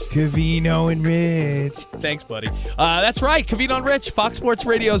Rich. Covino and Rich. Thanks, buddy. That's right, Covino and Rich, Fox Sports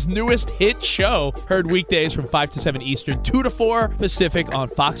Radio's newest hit show. Heard weekdays from 5 to 7 Eastern, 2 to 4 Pacific on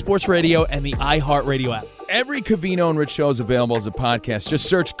Fox Sports Radio and the iHeartRadio app. Every Covino and Rich show is available as a podcast. Just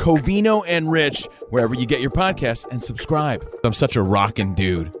search Covino and Rich wherever you get your podcasts and subscribe. I'm such a rockin'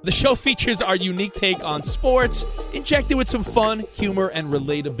 dude. The show features our unique take on sports, injected with some fun, humor, and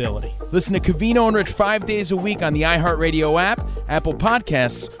relatability. Listen to Covino and Rich 5 days a week on the iHeartRadio app, Apple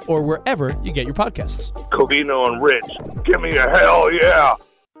Podcasts, or wherever you get your podcasts. Covino and Rich, give me a hell yeah!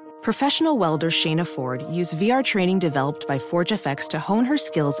 Professional welder Shayna Ford used VR training developed by ForgeFX to hone her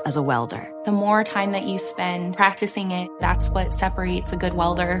skills as a welder. The more time that you spend practicing it, that's what separates a good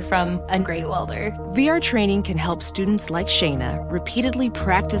welder from a great welder. VR training can help students like Shayna repeatedly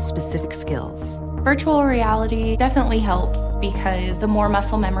practice specific skills. Virtual reality definitely helps because the more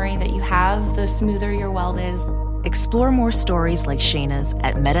muscle memory that you have, the smoother your weld is. Explore more stories like Shayna's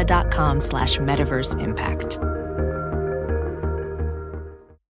at meta.com/metaverseimpact.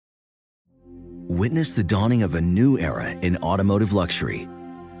 Witness the dawning of a new era in automotive luxury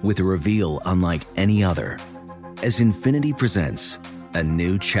with a reveal unlike any other as Infiniti presents a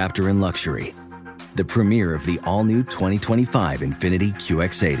new chapter in luxury, the premiere of the all-new 2025 Infiniti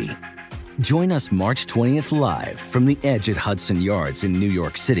QX80. Join us March 20th live from the Edge at Hudson Yards in New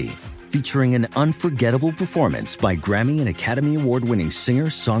York City, featuring an unforgettable performance by Grammy and Academy Award-winning singer,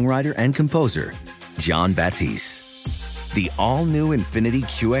 songwriter, and composer, Jon Batiste. The all-new Infiniti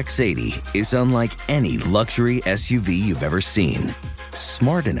QX80 is unlike any luxury SUV you've ever seen.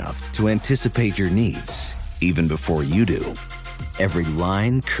 Smart enough to anticipate your needs, even before you do. Every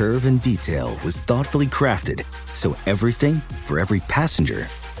line, curve, and detail was thoughtfully crafted, so everything for every passenger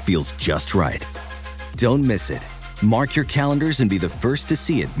feels just right. Don't miss it. Mark your calendars and be the first to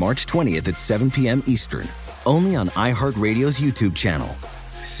see it March 20th at 7 p.m. Eastern, only on iHeartRadio's YouTube channel.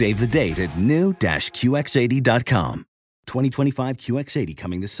 Save the date at new-QX80.com. 2025 QX80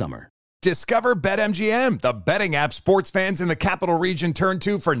 coming this summer. Discover BetMGM, the betting app sports fans in the capital region turn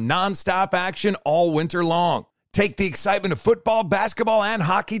to for nonstop action all winter long. Take the excitement of football, basketball, and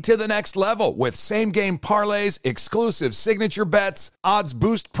hockey to the next level with same-game parlays, exclusive signature bets, odds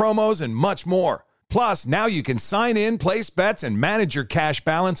boost promos, and much more. Plus, now you can sign in, place bets, and manage your cash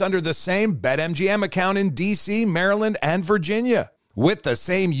balance under the same BetMGM account in D.C., Maryland, and Virginia. With the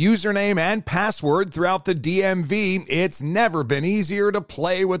same username and password throughout the DMV, it's never been easier to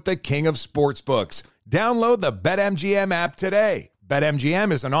play with the king of sportsbooks. Download the BetMGM app today.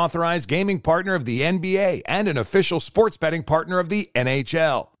 BetMGM is an authorized gaming partner of the NBA and an official sports betting partner of the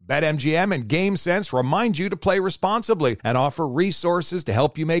NHL. BetMGM and GameSense remind you to play responsibly and offer resources to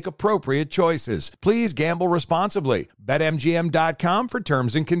help you make appropriate choices. Please gamble responsibly. BetMGM.com for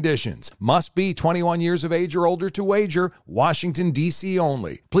terms and conditions. Must be 21 years of age or older to wager. Washington, D.C.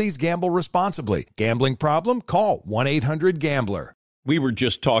 only. Please gamble responsibly. Gambling problem? Call 1-800-GAMBLER. We were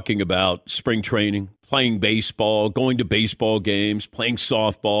just talking about spring training, playing baseball, going to baseball games, playing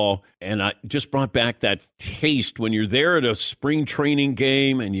softball, and I just brought back that taste when you're there at a spring training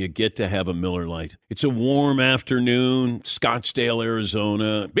game and you get to have a Miller Lite. It's a warm afternoon, Scottsdale,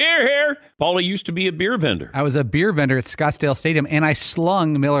 Arizona. Beer here! Paulie used to be a beer vendor. I was a beer vendor at Scottsdale Stadium, and I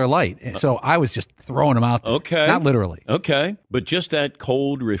slung Miller Lite. So I was just throwing them out there. Okay. Not literally. Okay. But just that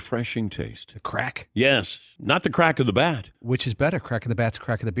cold, refreshing taste. The crack? Yes. Not the crack of the bat. Which is better, crack of the bat's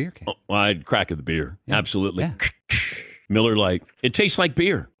crack of the beer can? Oh, I'd crack of the beer. Yeah. Absolutely. Yeah. Miller Lite. It tastes like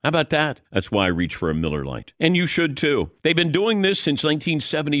beer. How about that? That's why I reach for a Miller Lite. And you should too. They've been doing this since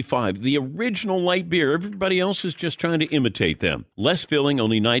 1975. The original light beer. Everybody else is just trying to imitate them. Less filling,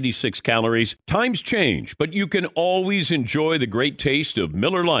 only 96 calories. Times change, but you can always enjoy the great taste of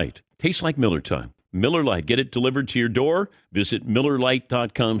Miller Lite. Tastes like Miller time. Miller Lite. Get it delivered to your door. Visit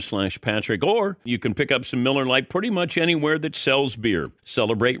MillerLite.com/Patrick. Or you can pick up some Miller Lite pretty much anywhere that sells beer.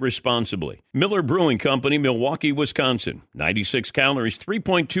 Celebrate responsibly. Miller Brewing Company, Milwaukee, Wisconsin. 96 calories,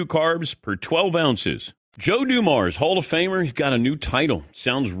 3.2 carbs per 12 ounces. Joe Dumars, Hall of Famer. He's got a new title.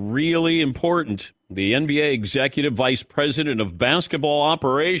 Sounds really important. The NBA Executive Vice President of Basketball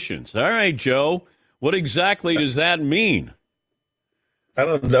Operations. All right, Joe. What exactly does that mean? I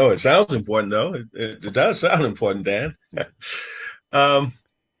don't know. It sounds important, though. It does sound important, Dan. A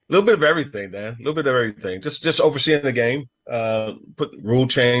little bit of everything, Dan. A little bit of everything. Just overseeing the game, put rule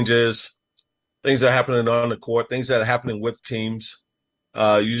changes, things that are happening on the court, things that are happening with teams.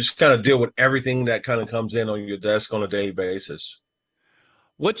 You just kind of deal with everything that kind of comes in on your desk on a daily basis.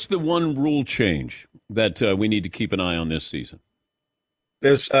 What's the one rule change that we need to keep an eye on this season?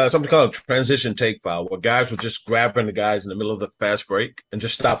 There's something called a transition take foul, where guys were just grabbing the guys in the middle of the fast break and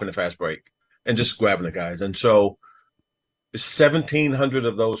just stopping the fast break and just grabbing the guys. And so 1,700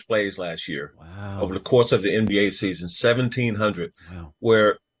 of those plays last year over the course of the NBA season, 1,700,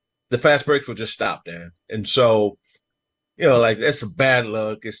 where the fast breaks were just stopped, Dan. And so, you know, like, that's a bad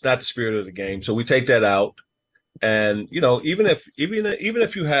look. It's not the spirit of the game. So we take that out. And, you know, even if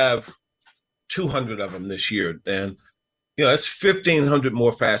you have 200 of them this year, Dan, you know, it's 1,500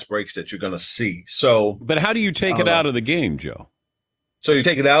 more fast breaks that you're going to see. So, but how do you take it out of the game, Joe? So you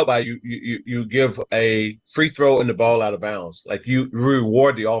take it out by you give a free throw and the ball out of bounds. Like, you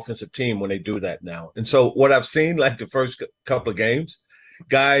reward the offensive team when they do that now. And so what I've seen, like the first couple of games,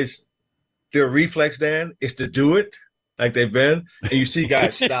 guys, their reflex, Dan, is to do it like they've been, and you see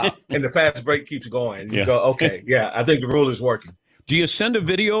guys stop, and the fast break keeps going. And you go, okay, yeah, I think the rule is working. Do you send a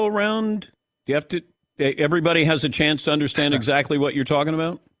video around? Do you have to? Everybody has a chance to understand exactly what you're talking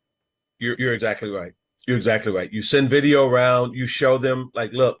about? You're exactly right. You're exactly right. You send video around, you show them,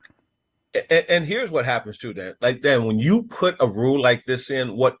 like, look, and here's what happens too, Dan. Like, Dan, when you put a rule like this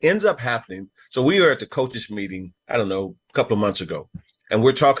in, what ends up happening, so we were at the coaches meeting, I don't know, a couple of months ago, and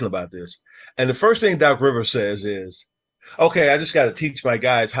we're talking about this. And the first thing Doc Rivers says is, okay, I just got to teach my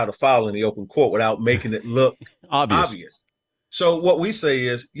guys how to foul in the open court without making it look obvious. So what we say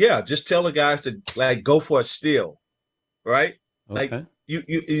is, yeah, just tell the guys to, like, go for a steal, right? Okay. Like,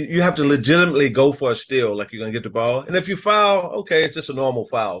 you have to legitimately go for a steal, like you're going to get the ball. And if you foul, okay, it's just a normal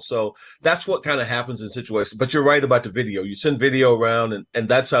foul. So that's what kind of happens in situations. But you're right about the video. You send video around, and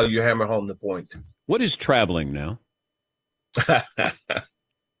that's how you hammer home the point. What is traveling now?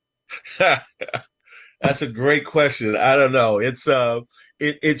 That's a great question. I don't know. It's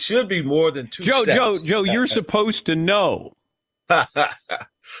it should be more than two steps. Joe, you're supposed to know.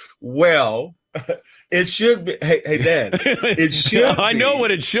 Well, it should be. Hey, Dan, it should. I know what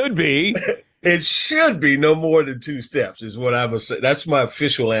it should be. It should be no more than two steps, is what I would say. That's my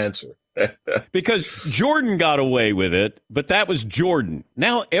official answer. Because Jordan got away with it, but that was Jordan.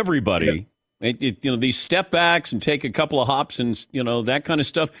 Now everybody These step backs and take a couple of hops and, that kind of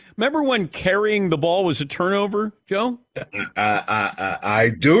stuff. Remember when carrying the ball was a turnover, Joe?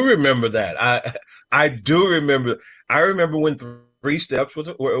 I do remember that. I do remember. I remember when 3 steps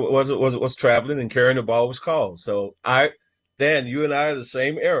was traveling and carrying the ball was called. So Dan, you and I are the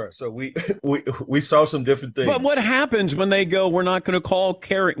same era. So we saw some different things. But what happens when they go, we're not going to call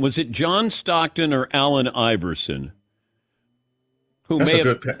carrying? Was it John Stockton or Allen Iverson who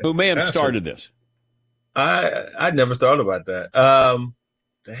may have started this? I never thought about that.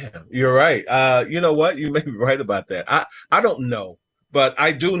 Damn, you're right. You know what? You may be right about that. I don't know, but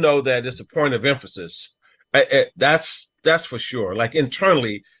I do know that it's a point of emphasis. That's for sure. Like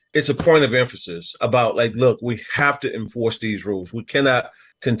internally, it's a point of emphasis about look, we have to enforce these rules. We cannot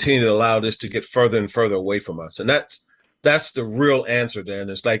continue to allow this to get further and further away from us. And that's the real answer, Dan.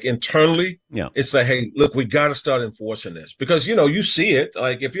 It's like internally, it's like, hey, look, we got to start enforcing this because, you see it.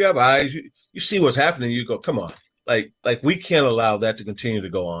 Like if you have eyes, you see what's happening. You go, come on. Like we can't allow that to continue to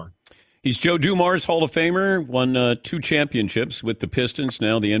go on. He's Joe Dumars, Hall of Famer, won 2 championships with the Pistons,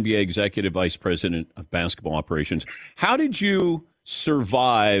 now the NBA Executive Vice President of Basketball Operations. How did you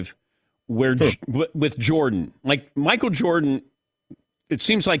survive with Jordan? Like Michael Jordan, it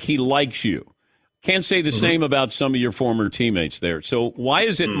seems like he likes you. Can't say the same about some of your former teammates there. So why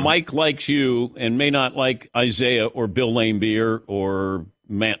is it Mike likes you and may not like Isaiah or Bill Laimbeer or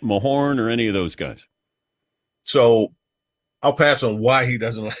Matt Mahorn or any of those guys? So I'll pass on why he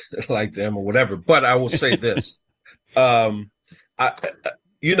doesn't like them or whatever, but I will say this. That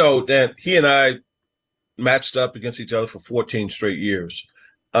he and I matched up against each other for 14 straight years.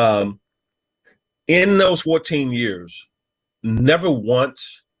 In those 14 years, never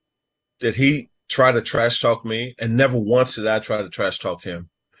once did he try to trash talk me, and never once did I try to trash talk him.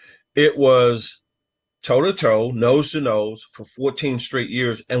 It was toe to toe, nose to nose for 14 straight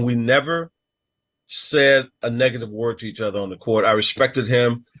years, and we never said a negative word to each other on the court. I respected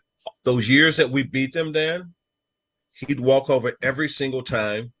him. Those years that we beat them, Dan, he'd walk over every single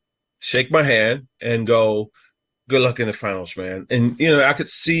time, shake my hand, and go, good luck in the finals, man. And, I could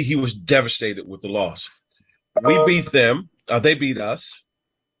see he was devastated with the loss. We beat them. They beat us.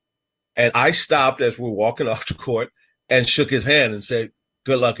 And I stopped as we were walking off the court and shook his hand and said,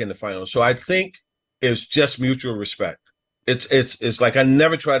 good luck in the finals. So I think it was just mutual respect. It's like I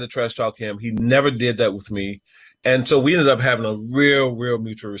never tried to trash talk him. He never did that with me. And so we ended up having a real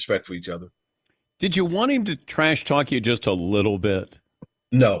mutual respect for each other. Did you want him to trash talk you just a little bit?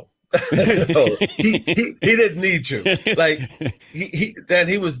 No. No. He didn't need to. Like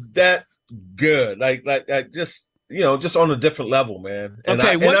he was that good. Like just on a different level, man.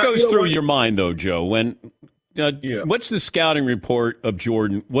 Okay, what goes through your mind though, Joe? When what's the scouting report of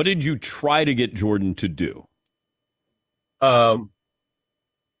Jordan? What did you try to get Jordan to do?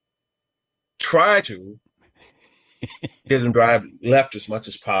 Try to get him drive left as much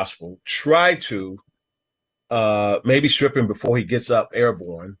as possible. Try to maybe strip him before he gets up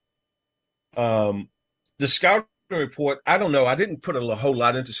airborne. The scouting report, I don't know. I didn't put a whole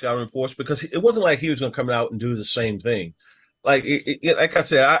lot into scouting reports because it wasn't like he was going to come out and do the same thing. Like like I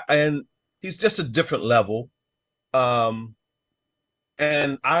said, and he's just a different level. And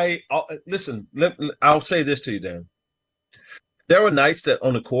listen. I'll say this to you, Dan. There were nights that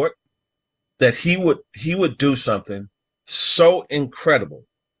on the court that he would do something so incredible.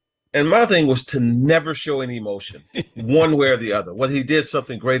 And my thing was to never show any emotion one way or the other, whether he did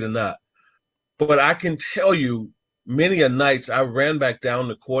something great or not. But I can tell you many a nights I ran back down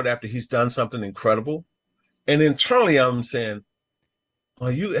the court after he's done something incredible. And internally I'm saying,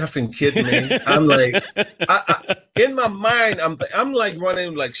 are you effing kidding me? I'm like, in my mind, I'm like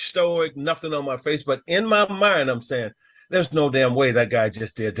running like stoic, nothing on my face. But in my mind, I'm saying, there's no damn way that guy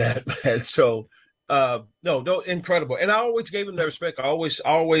just did that, man. So, no, incredible. And I always gave him that respect. I always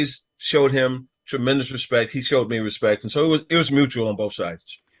showed him tremendous respect. He showed me respect. And so it was mutual on both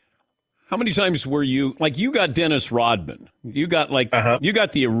sides. How many times were you got Dennis Rodman? You got you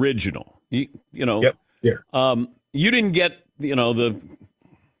got the original. You know. Yep. Yeah. You didn't get the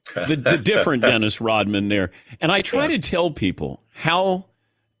different Dennis Rodman there. And I try to tell people how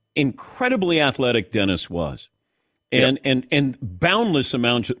incredibly athletic Dennis was. And boundless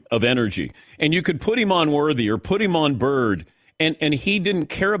amounts of energy. And you could put him on Worthy or put him on Bird, and he didn't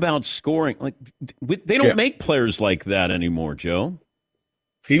care about scoring. Like they don't make players like that anymore, Joe.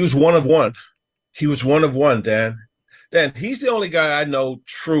 He was one of one. He was one of one, Dan. Dan, he's the only guy I know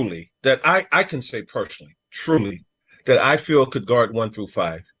truly that I can say personally, truly, that I feel could guard 1 through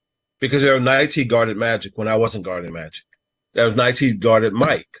 5. Because there are nights he guarded Magic when I wasn't guarding Magic. There was nights he guarded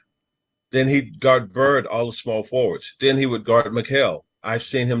Mike. Then he'd guard Bird, all the small forwards. Then he would guard McHale. I've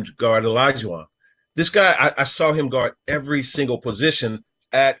seen him guard Olajuwon. This guy, I saw him guard every single position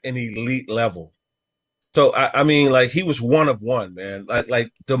at an elite level. So, I mean, like, he was one of one, man.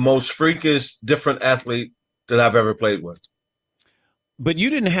 Like the most freakish, different athlete that I've ever played with. But you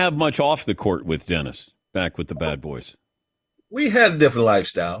didn't have much off the court with Dennis back with the Bad Boys. We had different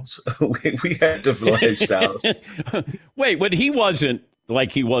lifestyles. we had different lifestyles. Wait, but he wasn't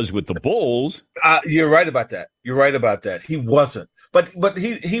like he was with the Bulls. You're right about that. He wasn't. But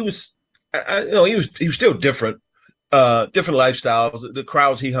he was, he was still different. Different lifestyles. The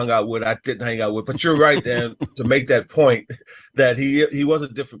crowds he hung out with, I didn't hang out with. But you're right, Dan, to make that point that he was a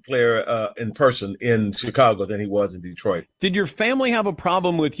different player in person in Chicago than he was in Detroit. Did your family have a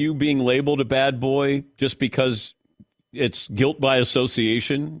problem with you being labeled a bad boy just because it's guilt by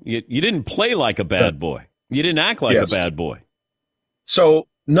association? You didn't play like a bad boy. You didn't act like a bad boy. So,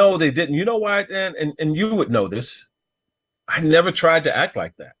 no, they didn't. You know why, Dan? And you would know this. I never tried to act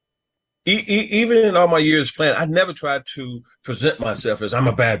like that. Even in all my years playing, I never tried to present myself as I'm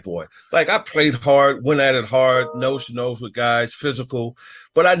a bad boy. Like, I played hard, went at it hard, nose to nose with guys, physical,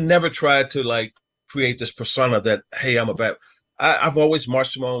 but I never tried to, like, create this persona that, hey, I'm a bad. I've always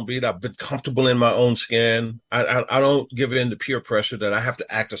marched to my own beat. I've been comfortable in my own skin. I don't give in to peer pressure that I have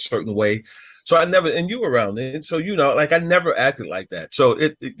to act a certain way. So I never, and you were around it, so like I never acted like that. So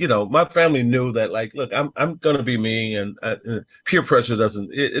it my family knew that, like, look, I'm gonna be me, and peer pressure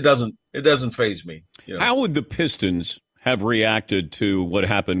doesn't faze me. How would the Pistons have reacted to what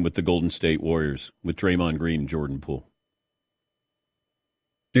happened with the Golden State Warriors with Draymond Green and Jordan Poole?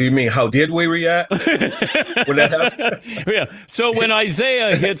 Do you mean how did we react when that happened? Yeah. So when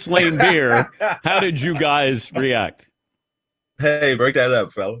Isaiah hits Lane Beer, how did you guys react? Hey, break that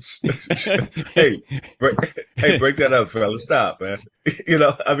up, fellas. break that up, fellas. Stop, man.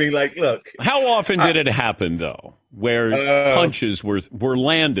 I mean, like, look. How often did it happen, though, where punches were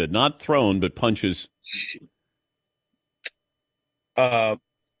landed, not thrown, but punches?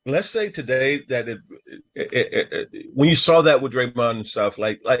 Let's say today that when you saw that with Draymond and stuff,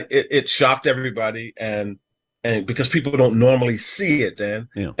 like it shocked everybody, and because people don't normally see it, Dan,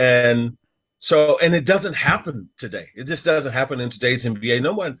 and it doesn't happen today. It just doesn't happen in today's NBA.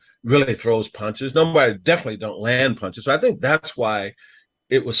 No one really throws punches. Nobody definitely don't land punches. So I think that's why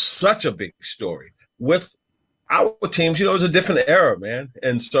it was such a big story with our teams. It was a different era, man,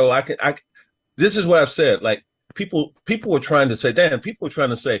 and so this is what I've said, like. People were trying to say, Dan, people were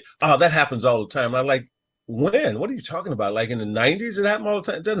trying to say, oh, that happens all the time. I'm like, when? What are you talking about? Like in the 90s, it happened all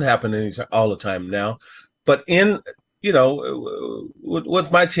the time? It doesn't happen all the time now. But with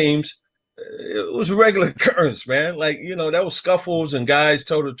my teams, it was a regular occurrence, man. Like, there was scuffles and guys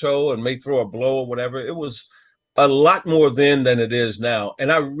toe-to-toe and may throw a blow or whatever. It was a lot more then than it is now.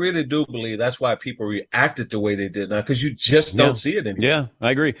 And I really do believe that's why people reacted the way they did now, because you just don't see it anymore. Yeah,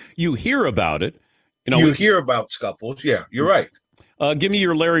 I agree. You hear about it. You hear about scuffles. Yeah, you're right. Give me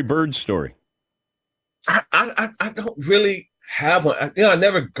your Larry Bird story. I don't really have one. I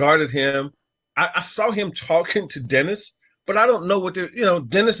never guarded him. I saw him talking to Dennis, but I don't know what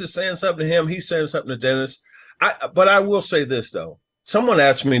Dennis is saying something to him. He's saying something to Dennis. But I will say this, though. Someone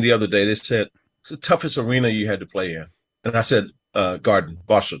asked me the other day, they said, it's the toughest arena you had to play in. And I said, Garden,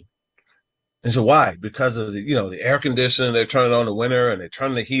 Boston. And so why? Because of the air conditioning, they turn it on in the winter and they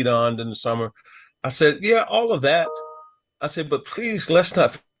turn the heat on in the summer. I said, yeah, all of that. I said, but please, let's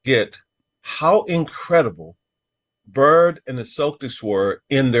not forget how incredible Bird and the Celtics were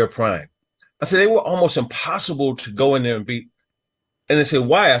in their prime. I said, they were almost impossible to go in there and beat. And they said,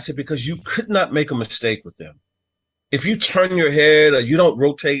 why? I said, because you could not make a mistake with them. If you turn your head or you don't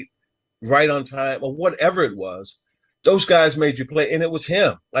rotate right on time or whatever it was, those guys made you play. And it was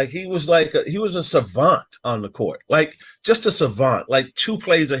him. Like, he was a savant on the court, like just a savant, like 2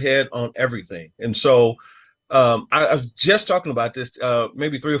 plays ahead on everything. And so I was just talking about this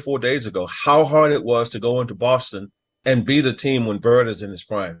maybe 3 or 4 days ago, how hard it was to go into Boston and beat a team when Bird is in his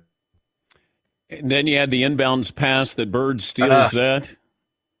prime. And then you had the inbounds pass that Bird steals that.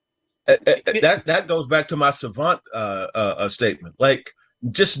 That goes back to my savant statement. Like,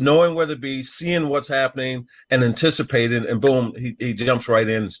 just knowing where to be, seeing what's happening, and anticipating, and boom, he jumps right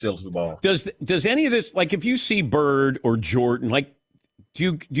in and steals the ball. Does any of this, like, if you see Bird or Jordan, like,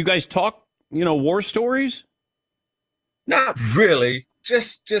 do you guys talk, war stories? Not really.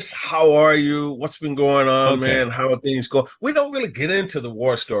 Just how are you? What's been going on, man? How are things going? We don't really get into the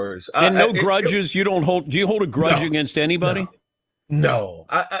war stories. And grudges. You don't hold. Do you hold a grudge against anybody? No.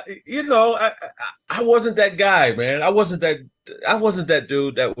 I wasn't that guy, man. I wasn't that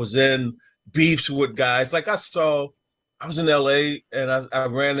dude that was in beefs with guys. Like, I was in LA and I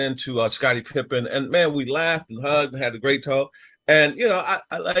ran into Scottie Pippen, and man, we laughed and hugged and had a great talk. And, you know,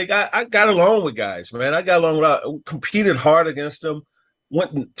 I got along with guys, man. I got along competed hard against them,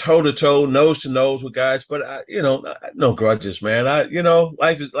 went toe to toe, nose to nose with guys. But no grudges, man.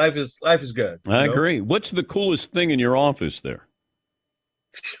 Life is good. I agree. What's the coolest thing in your office there?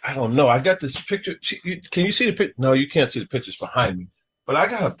 I don't know. I got this picture. Can you see the picture? No, you can't see the pictures behind me. But I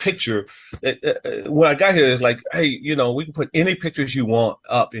got a picture that when I got here, it's like, hey, we can put any pictures you want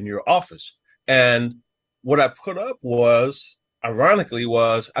up in your office. And what I put up was, ironically,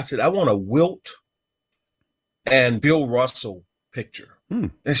 I said, I want a Wilt and Bill Russell picture.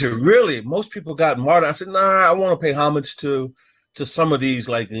 They said, really? Most people got Martin. I said, nah, I want to pay homage to some of these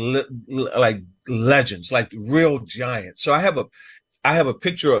like legends, like real giants. So I have a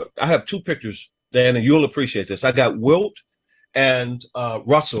picture. I have two pictures, Dan, and you'll appreciate this. I got Wilt and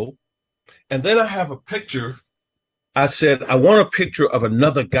Russell, and then I have a picture. I said, I want a picture of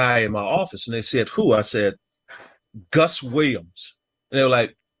another guy in my office, and they said, who? I said, Gus Williams. And they were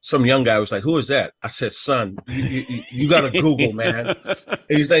like, some young guy was like, who is that? I said, son, you got to Google, man. And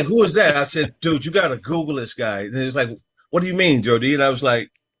he's like, who is that? I said, dude, you got to Google this guy. And he's like, what do you mean, Jody? And I was like,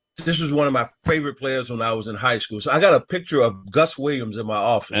 this was one of my favorite players when I was in high school. So I got a picture of Gus Williams in my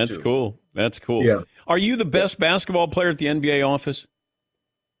office. That's cool. That's cool. Yeah. Are you the best basketball player at the NBA office?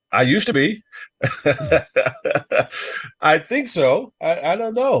 I used to be. I think so. I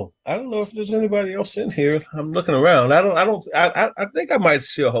don't know. I don't know if there's anybody else in here. I'm looking around. I think I might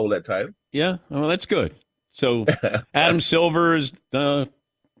still hold that title. Yeah. Well, that's good. So Adam Silver is,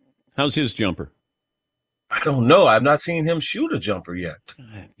 how's his jumper? I don't know. I've not seen him shoot a jumper yet.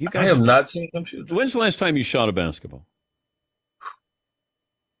 I have not seen him shoot. When's the last time you shot a basketball?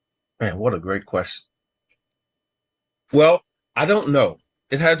 Man, what a great question. Well, I don't know.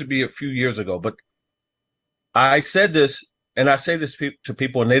 It had to be a few years ago, but I said this, and I say this to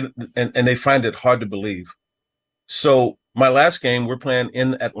people, and they find it hard to believe. So my last game, we're playing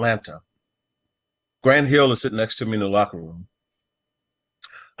in Atlanta. Grant Hill is sitting next to me in the locker room.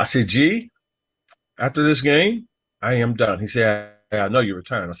 I said, G, after this game, I am done. He said, I know you're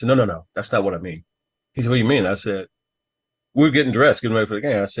retiring. I said, no, that's not what I mean. He said, what do you mean? I said, we're getting dressed, getting ready for the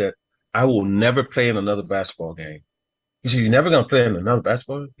game. I said, I will never play in another basketball game. He said, you're never going to play in another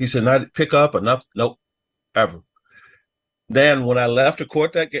basketball game? He said, not pick up or nothing. Nope, ever. Then when I left the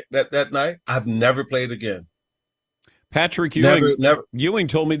court that night, I've never played again. Patrick Ewing, never. Ewing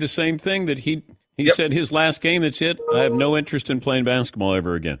told me the same thing, that he said his last game, that's it. I have no interest in playing basketball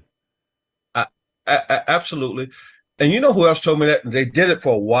ever again. Absolutely. And you know who else told me that? They did it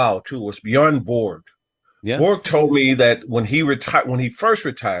for a while, too. It was Bjorn Borg. Yeah. Borg told me that when he first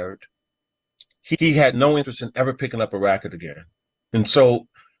retired, he had no interest in ever picking up a racket again. And so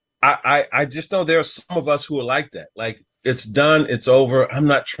I just know there are some of us who are like that. Like, it's done, it's over. I'm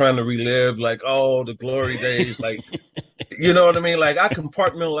not trying to relive, like, oh, the glory days. Like, you know what I mean? Like, I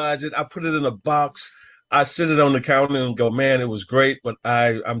compartmentalize it. I put it in a box. I sit it on the counter and go, man, it was great, but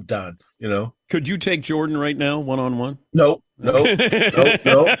I'm done, you know? Could you take Jordan right now, one-on-one? No. No.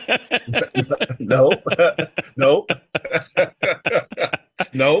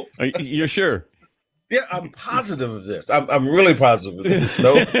 You're sure? Yeah, I'm positive of this. I'm really positive of this.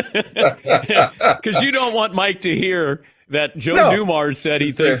 No. Because you don't want Mike to hear that Joe Dumars said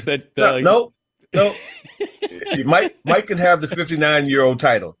he thinks that... No. Mike can have the 59-year-old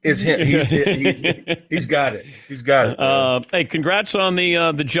title. It's him. He's got it. He's got it. Hey, congrats on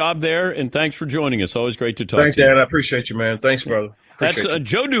the job there, and thanks for joining us. Always great to talk Thanks, to you. Dan. I appreciate you, man. Thanks, brother. That's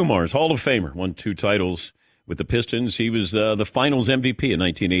Joe Dumars, Hall of Famer. Won 2 titles with the Pistons. He was the Finals MVP in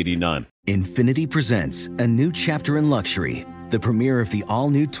 1989. Infiniti presents a new chapter in luxury. The premiere of the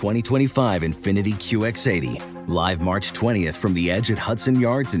all-new 2025 Infiniti QX80. Live March 20th from the Edge at Hudson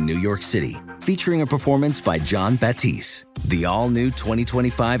Yards in New York City. Featuring a performance by John Batiste. The all-new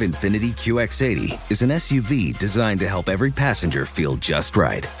 2025 Infiniti QX80 is an SUV designed to help every passenger feel just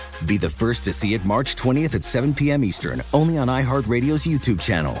right. Be the first to see it March 20th at 7 p.m. Eastern, only on iHeartRadio's YouTube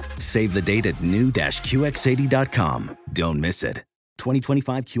channel. Save the date at new-QX80.com. Don't miss it.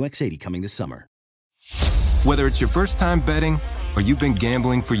 2025 QX80 coming this summer. Whether it's your first time betting or you've been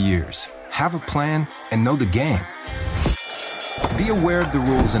gambling for years, have a plan and know the game. Be aware of the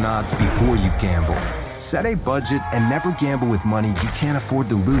rules and odds before you gamble. Set a budget and never gamble with money you can't afford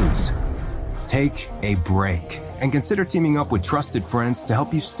to lose. Take a break and consider teaming up with trusted friends to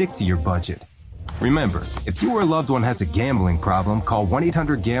help you stick to your budget. Remember, if you or a loved one has a gambling problem, call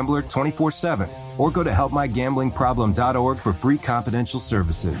 1-800-GAMBLER 24/7 or go to helpmygamblingproblem.org for free confidential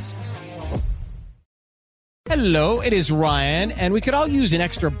services. Hello, it is Ryan, and we could all use an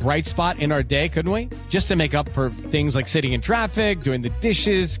extra bright spot in our day, couldn't we? Just to make up for things like sitting in traffic, doing the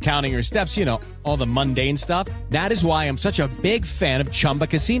dishes, counting your steps, you know, all the mundane stuff. That is why I'm such a big fan of Chumba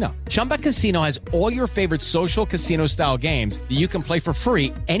Casino. Chumba Casino has all your favorite social casino-style games that you can play for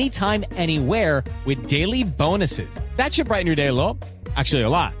free anytime, anywhere with daily bonuses. That should brighten your day a little. Actually, a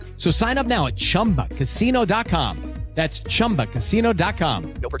lot. So sign up now at ChumbaCasino.com. That's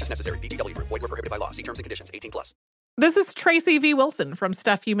ChumbaCasino.com. No purchase necessary. VGW Group. Void where prohibited by law. See terms and conditions. 18+. This is Tracy V. Wilson from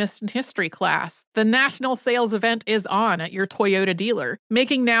Stuff You Missed in History class. The national sales event is on at your Toyota dealer,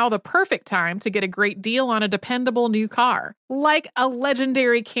 making now the perfect time to get a great deal on a dependable new car. Like a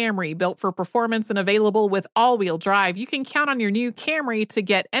legendary Camry built for performance and available with all-wheel drive, you can count on your new Camry to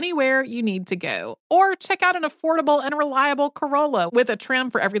get anywhere you need to go. Or check out an affordable and reliable Corolla with a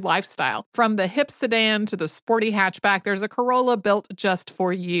trim for every lifestyle. From the hip sedan to the sporty hatchback, there's a Corolla built just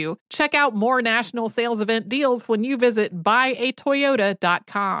for you. Check out more national sales event deals when you visit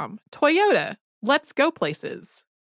buyatoyota.com. Toyota, let's go places.